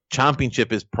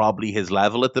 Championship is probably his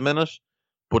level at the minute,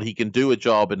 but he can do a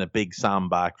job in a Big Sam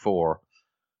back four.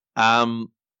 All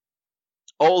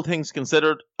things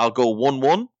considered, I'll go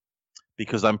 1-1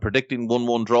 because I'm predicting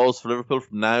 1-1 draws for Liverpool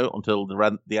from now until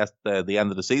the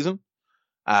end of the season.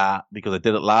 Because I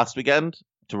did it last weekend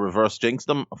to reverse jinx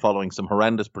them following some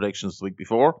horrendous predictions the week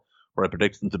before, where I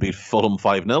predicted them to beat Fulham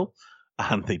 5-0,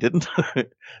 and they didn't.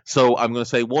 So I'm going to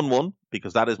say 1-1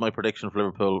 because that is my prediction for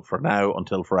Liverpool for now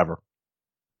until forever.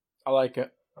 I like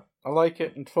it,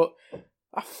 and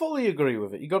I fully agree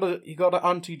with it. You gotta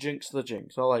anti-jinx the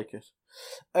jinx. I like it.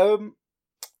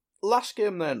 Last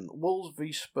game then, Wolves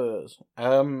v Spurs.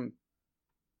 How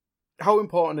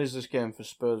important is this game for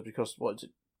Spurs? Because what is it?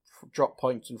 Drop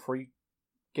points in 3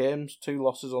 games, 2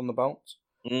 losses on the bounce.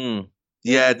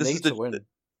 Yeah, this is the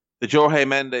Jorge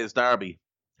Mendes derby.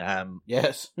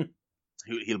 Yes,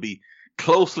 he'll be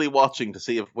closely watching to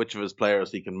see which of his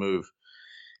players he can move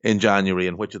in January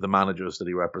and which of the managers that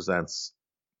he represents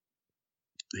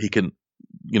he can,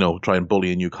 try and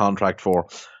bully a new contract for.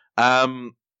 As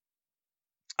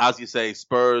you say,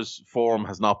 Spurs' form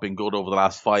has not been good over the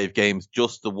last 5 games,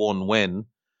 just the one win.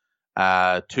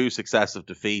 2 successive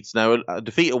defeats. Now, a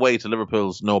defeat away to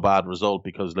Liverpool's no bad result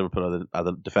because Liverpool are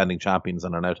the defending champions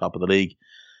and are now top of the league.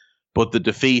 But the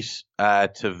defeat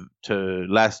to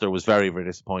Leicester was very, very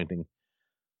disappointing.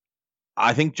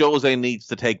 I think Jose needs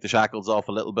to take the shackles off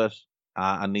a little bit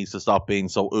and needs to stop being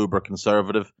so uber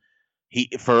conservative.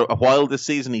 For a while this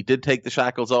season, he did take the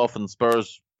shackles off and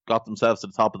Spurs got themselves to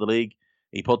the top of the league.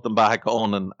 He put them back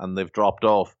on and they've dropped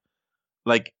off.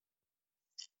 Like,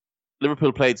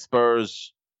 Liverpool played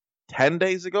Spurs 10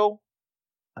 days ago.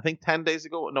 I think 10 days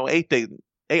ago. No, 8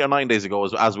 or 9 days ago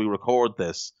as we record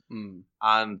this.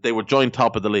 And they were joint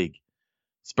top of the league.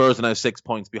 Spurs are now 6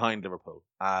 points behind Liverpool.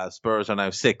 Spurs are now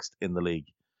 6th in the league.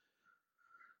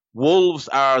 Wolves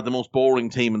are the most boring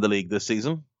team in the league this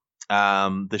season.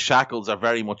 The shackles are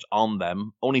very much on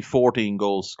them. Only 14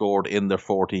 goals scored in their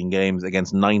 14 games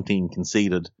against 19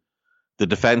 conceded. The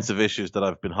defensive issues that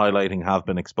I've been highlighting have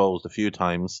been exposed a few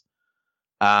times.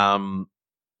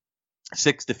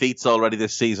 6 defeats already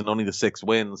this season, only the 6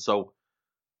 wins. So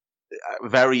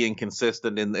very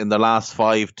inconsistent in the last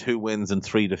 5, 2 wins and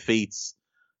 3 defeats.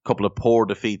 A couple of poor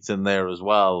defeats in there as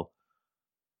well.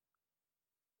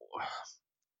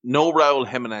 No Raul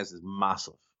Jimenez is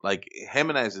massive. Like,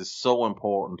 Jimenez is so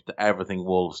important to everything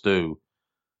Wolves do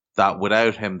that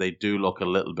without him, they do look a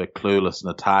little bit clueless in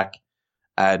attack.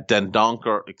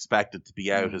 Dendoncker expected to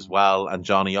be out as well, and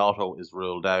Johnny Otto is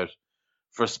ruled out.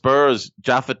 For Spurs,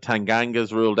 Japhet Tanganga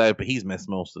is ruled out, but he's missed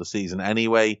most of the season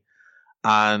anyway.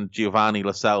 And Giovanni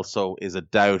Lo Celso is a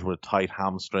doubt with a tight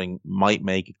hamstring. Might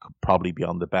make it, could probably be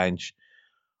on the bench.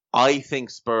 I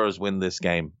think Spurs win this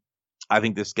game. I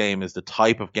think this game is the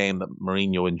type of game that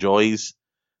Mourinho enjoys.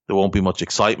 There won't be much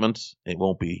excitement. It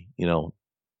won't be,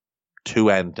 too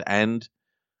end to end.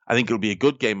 I think it'll be a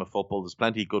good game of football. There's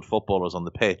plenty of good footballers on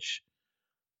the pitch.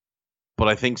 But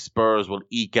I think Spurs will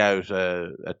eke out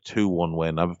a 2-1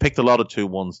 win. I've picked a lot of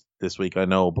 2-1s this week, I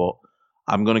know, but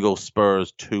I'm going to go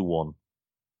Spurs 2-1.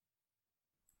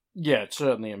 Yeah, it's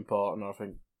certainly important. I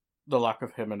think the lack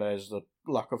of Jimenez, the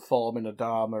lack of form in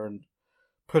Adama, and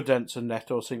Podence and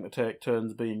Neto seem to take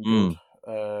turns being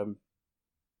good.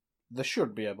 They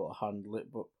should be able to handle it,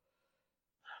 but...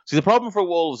 See, the problem for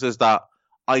Wolves is that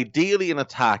ideally in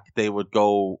attack, they would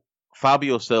go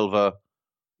Fabio Silva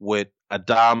with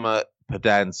Adama,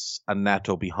 Podence and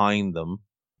Neto behind them.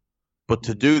 But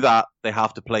to do that, they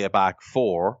have to play a back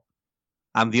 4.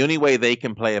 And the only way they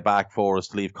can play a back 4 is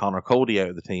to leave Connor Cody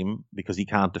out of the team because he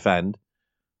can't defend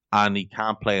and he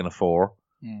can't play in a 4.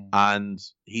 And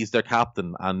he's their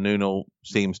captain, and Nuno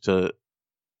seems to,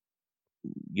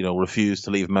 refuse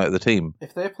to leave him out of the team.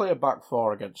 If they play a back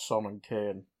 4 against Son and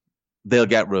Kane, they'll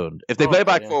get ruined. If they play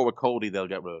back 4 with Cody, they'll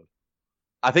get ruined.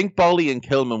 I think Bolly and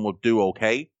Kilman would do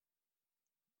okay,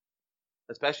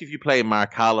 especially if you play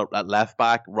Mark Hall at left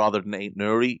back rather than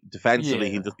Aït-Nouri. Defensively,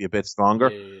 he'll just be a bit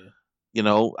stronger.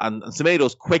 And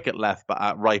Semedo's quick at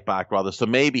right back rather, so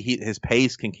maybe his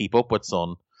pace can keep up with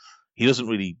Son. He doesn't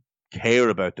really care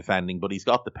about defending, but he's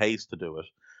got the pace to do it.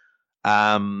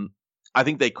 I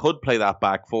think they could play that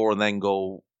back 4 and then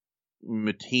go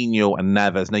Moutinho and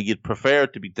Neves. Now, you'd prefer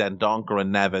it to be Dendoncker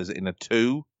and Neves in a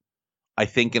 2. I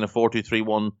think in a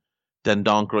 4-2-3-1,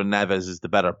 Dendoncker and Neves is the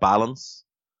better balance.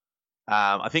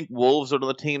 I think Wolves are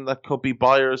the team that could be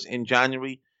buyers in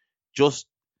January.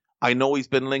 I know he's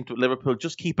been linked with Liverpool.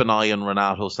 Just keep an eye on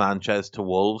Renato Sanchez to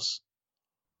Wolves.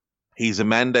 He's a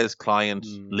Mendes client.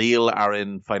 Lille are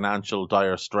in financial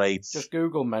dire straits. Just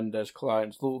Google Mendes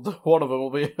clients. One of them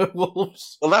will be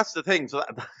Wolves. Well, that's the thing. So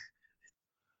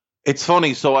it's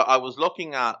funny. So I was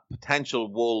looking at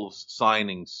potential Wolves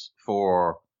signings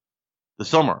for the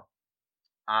summer.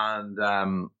 And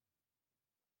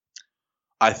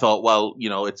I thought, well,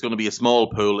 it's going to be a small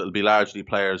pool. It'll be largely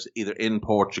players either in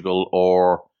Portugal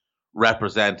or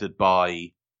represented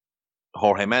by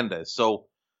Jorge Mendes. So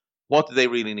what do they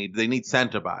really need? They need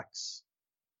centre-backs.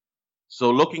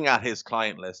 So looking at his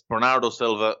client list, Bernardo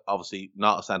Silva, obviously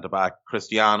not a centre-back.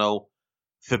 Cristiano,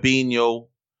 Fabinho,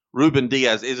 Ruben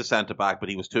Diaz is a centre-back, but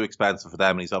he was too expensive for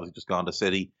them, and he's obviously just gone to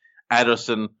City.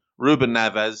 Ederson, Ruben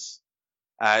Neves,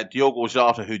 Diogo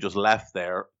Jota, who just left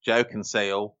there, João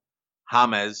Cancelo,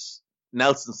 James,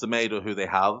 Nelson Semedo, who they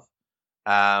have,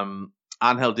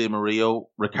 Angel Di Maria,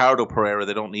 Ricardo Pereira,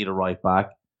 they don't need a right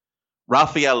back.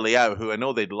 Rafael Leao, who I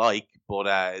know they'd like, but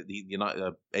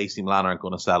AC Milan aren't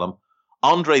going to sell him.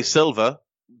 Andre Silva,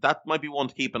 that might be one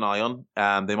to keep an eye on.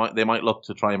 They might look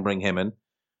to try and bring him in.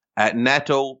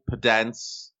 Neto,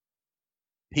 Podence,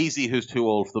 Pizzi, who's too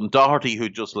old for them. Doherty, who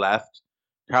just left.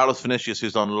 Carlos Vinicius,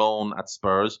 who's on loan at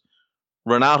Spurs.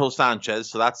 Renato Sanchez,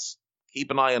 so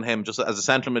keep an eye on him just as a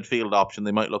central midfield option.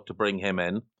 They might look to bring him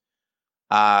in.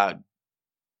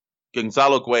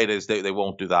 Gonzalo Guedes, they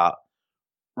won't do that.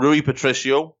 Rui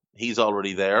Patricio, he's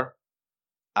already there.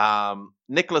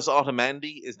 Nicolas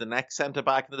Otamendi is the next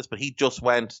centre-back into this, but he just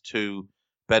went to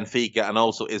Benfica and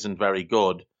also isn't very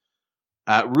good.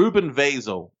 Ruben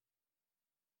Vezo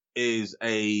is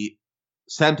a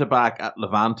centre-back at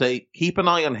Levante. Keep an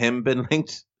eye on him, been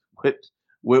linked with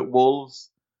Wolves.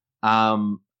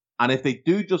 And if they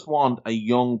do just want a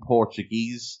young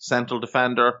Portuguese central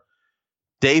defender,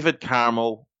 David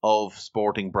Carmo of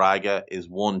Sporting Braga is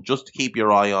one just to keep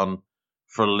your eye on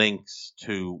for links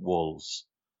to Wolves.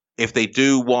 If they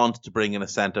do want to bring in a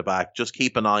centre-back, just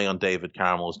keep an eye on David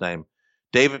Carmo's name.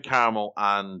 David Carmo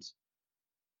and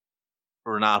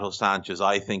Renato Sanchez,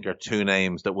 I think, are two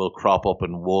names that will crop up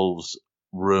in Wolves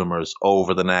rumours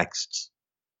over the next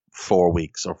 4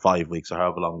 weeks or 5 weeks or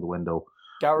however long the window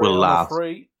Gary will on last. A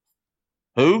free.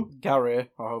 Who? Gary,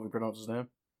 I hope you pronounce his name.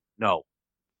 No.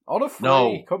 On a free,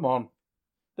 No. come on.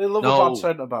 They love No. a bad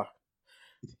centre-back.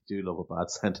 They do love a bad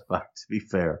centre-back, to be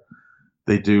fair.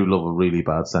 They do love a really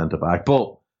bad centre-back.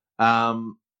 But,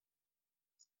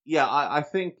 yeah, I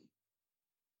think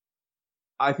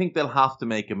they'll have to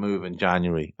make a move in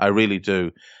January. I really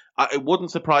do. It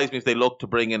wouldn't surprise me if they look to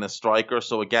bring in a striker.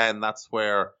 So again, that's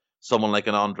where someone like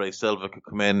an Andre Silva could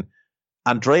come in.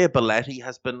 Andrea Belletti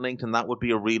has been linked, and that would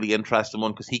be a really interesting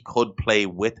one because he could play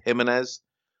with Jimenez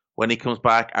when he comes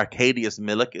back. Arkadiusz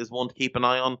Milik is one to keep an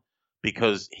eye on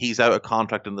because he's out of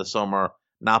contract in the summer.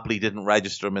 Napoli didn't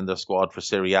register him in their squad for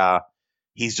Serie A.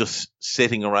 He's just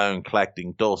sitting around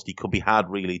collecting dust. He could be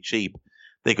had really cheap.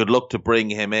 They could look to bring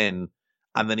him in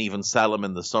and then even sell him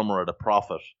in the summer at a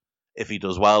profit if he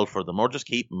does well for them, or just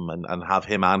keep him and have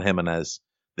him and Jimenez.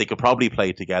 They could probably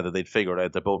play together. They'd figure it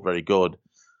out. They're both very good.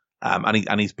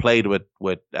 And he's played with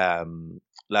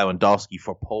Lewandowski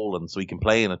for Poland, so he can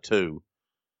play in it too.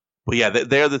 But yeah,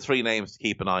 they're the three names to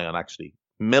keep an eye on, actually.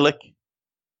 Milik,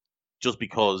 just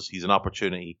because he's an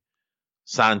opportunity.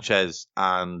 Sanchez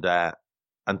and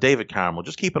David Carmo.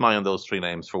 Just keep an eye on those three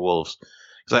names for Wolves.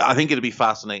 Because I think it'd be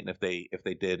fascinating if they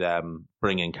did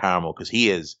bring in Carmo, because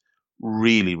he is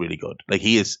really, really good. Like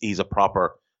he's a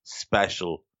proper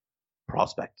special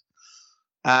prospect.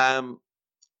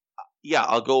 Yeah,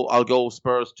 I'll go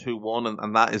Spurs 2-1,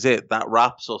 and that is it. That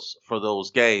wraps us for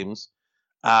those games.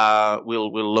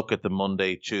 We'll look at the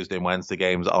Monday, Tuesday, and Wednesday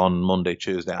games on Monday,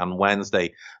 Tuesday, and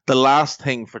Wednesday. The last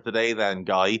thing for today, then,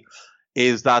 Guy,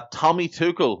 is that Tommy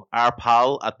Tuchel, our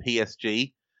pal at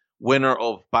PSG, winner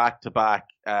of back-to-back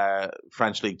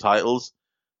French league titles,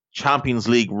 Champions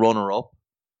League runner-up,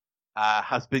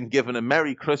 has been given a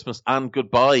Merry Christmas and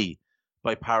goodbye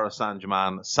by Paris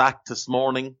Saint-Germain, sacked this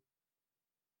morning.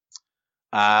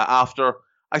 After,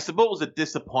 I suppose, a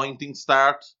disappointing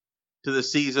start to the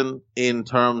season in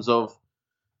terms of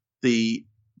the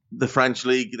French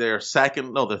league. They're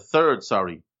third,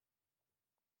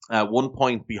 1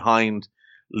 point behind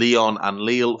Lyon and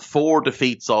Lille. 4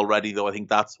 defeats already, though. I think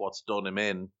that's what's done him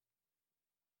in.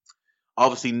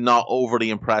 Obviously not overly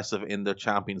impressive in the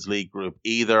Champions League group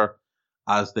either,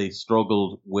 as they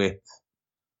struggled with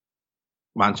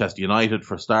Manchester United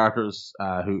for starters,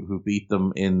 who beat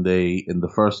them in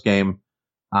the first game,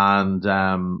 and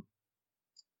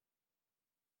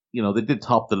they did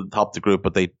top the group,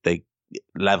 but they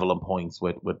level on points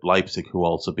with Leipzig, who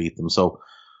also beat them. So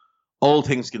all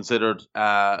things considered,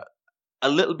 a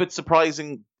little bit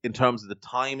surprising in terms of the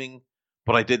timing,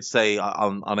 but I did say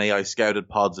on AI Scouted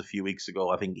Pods a few weeks ago,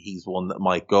 I think he's one that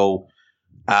might go.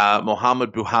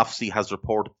 Mohamed Bouhafsi has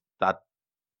reported that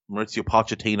Mauricio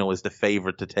Pochettino is the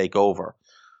favourite to take over.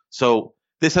 So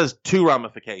this has 2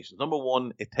 ramifications. Number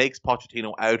one, it takes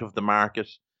Pochettino out of the market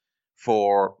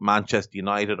for Manchester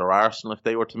United or Arsenal if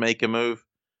they were to make a move.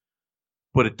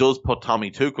 But it does put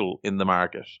Tommy Tuchel in the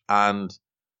market. And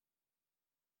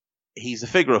he's a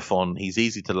figure of fun. He's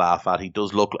easy to laugh at. He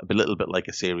does look a little bit like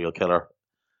a serial killer.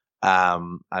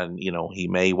 And, he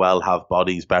may well have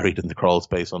bodies buried in the crawl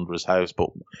space under his house,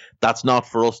 but that's not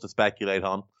for us to speculate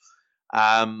on.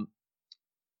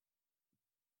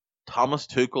 Thomas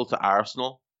Tuchel to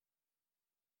Arsenal,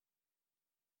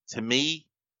 to me,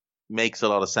 makes a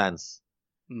lot of sense.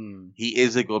 He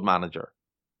is a good manager.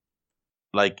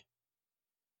 Like,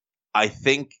 I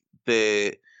think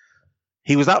he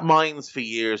was at Mainz for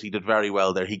years. He did very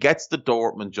well there. He gets the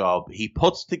Dortmund job. He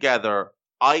puts together,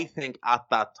 I think at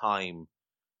that time,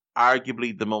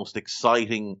 arguably the most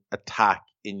exciting attack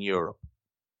in Europe.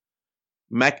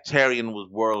 Mkhitaryan was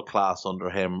world class under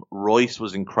him. Royce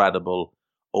was incredible.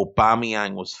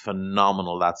 Aubameyang was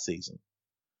phenomenal that season.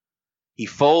 He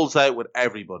falls out with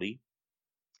everybody.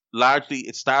 Largely,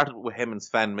 it started with him and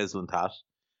Sven Mislintat.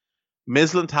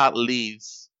 Mislintat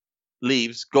leaves,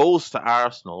 goes to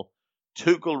Arsenal,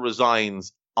 Tuchel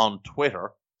resigns on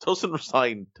Twitter, doesn't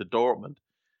resign to Dortmund,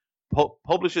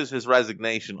 publishes his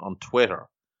resignation on Twitter,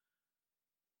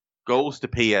 goes to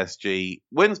PSG,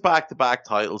 wins back-to-back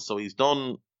titles, so he's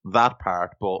done that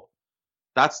part, but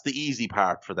that's the easy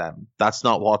part for them. That's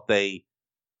not what they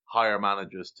hire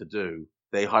managers to do.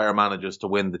 They hire managers to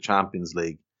win the Champions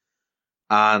League.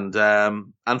 And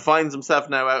finds himself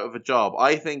now out of a job.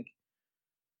 I think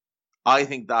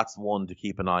that's one to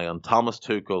keep an eye on. Thomas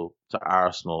Tuchel to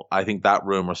Arsenal. I think that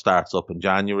rumour starts up in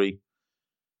January.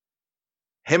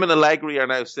 Him and Allegri are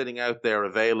now sitting out there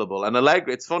available. And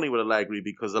Allegri, it's funny with Allegri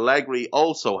because Allegri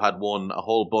also had won a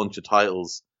whole bunch of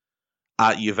titles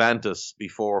at Juventus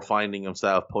before finding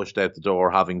himself pushed out the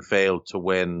door, having failed to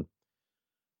win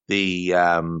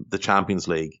the Champions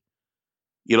League.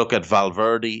 You look at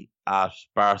Valverde at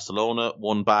Barcelona,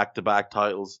 won back-to-back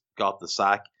titles, got the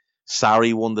sack.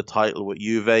 Sarri won the title with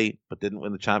Juve, but didn't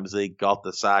win the Champions League, got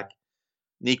the sack.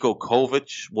 Niko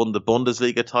Kovac won the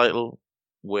Bundesliga title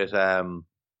with Bayern,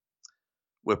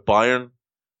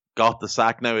 got the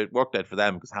sack. Now, it worked out for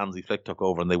them because Hansi Flick took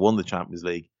over and they won the Champions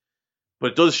League.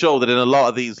 But it does show that in a lot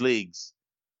of these leagues,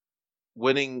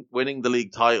 winning the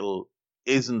league title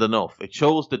isn't enough. It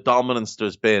shows the dominance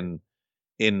there's been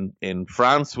in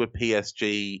France with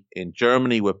PSG, in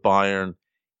Germany with Bayern,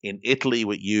 in Italy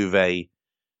with Juve.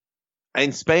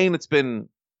 In Spain, it's been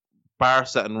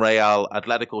Barca and Real.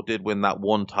 Atletico did win that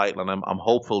one title, and I'm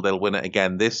hopeful they'll win it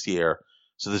again this year.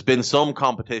 So there's been some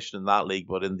competition in that league,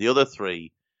 but in the other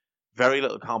three, very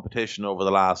little competition over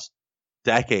the last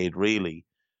decade, really.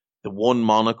 The one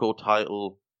Monaco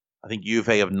title, I think Juve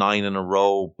have 9 in a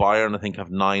row. Bayern, I think,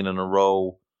 have 9 in a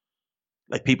row.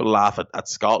 Like, people laugh at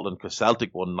Scotland because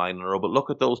Celtic won 9 in a row, but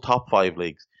look at those top 5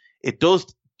 leagues. It does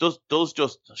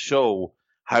just show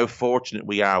how fortunate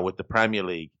we are with the Premier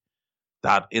League,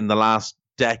 that in the last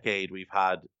decade we've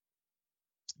had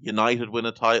United win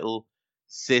a title,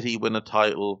 City win a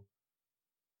title,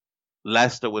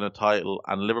 Leicester win a title,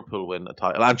 and Liverpool win a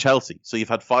title, and Chelsea. So you've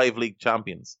had 5 league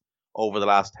champions over the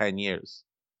last 10 years.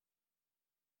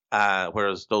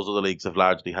 Whereas those other leagues have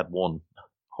largely had 1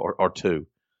 or 2.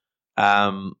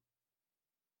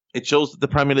 It shows that the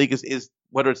Premier League is,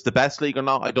 whether it's the best league or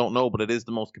not, I don't know, but it is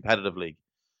the most competitive league.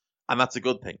 And that's a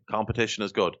good thing. Competition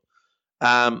is good.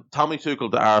 Tommy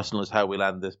Tuchel to Arsenal is how we'll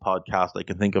end this podcast. I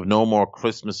can think of no more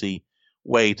Christmassy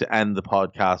way to end the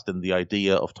podcast than the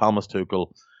idea of Thomas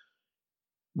Tuchel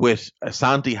with a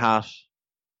Santi hat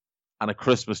and a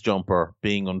Christmas jumper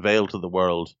being unveiled to the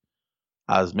world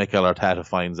as Mikel Arteta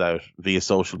finds out via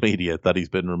social media that he's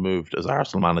been removed as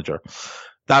Arsenal manager.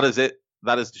 That is it.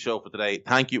 That is the show for today.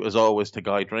 Thank you, as always, to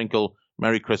Guy Drinkle.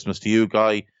 Merry Christmas to you,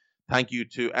 Guy. Thank you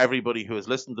to everybody who has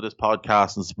listened to this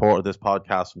podcast and supported this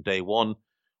podcast from day one.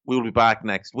 We will be back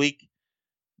next week.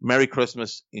 Merry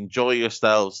Christmas. Enjoy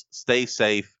yourselves. Stay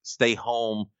safe. Stay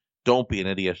home. Don't be an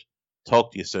idiot.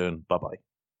 Talk to you soon. Bye-bye.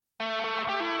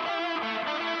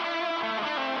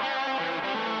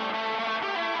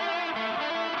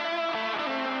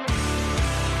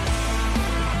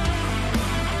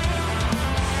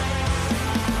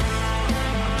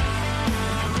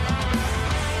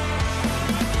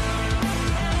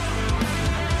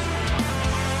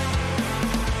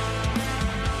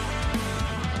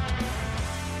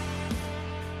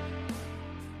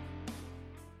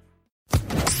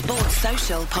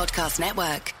 Social Podcast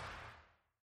Network.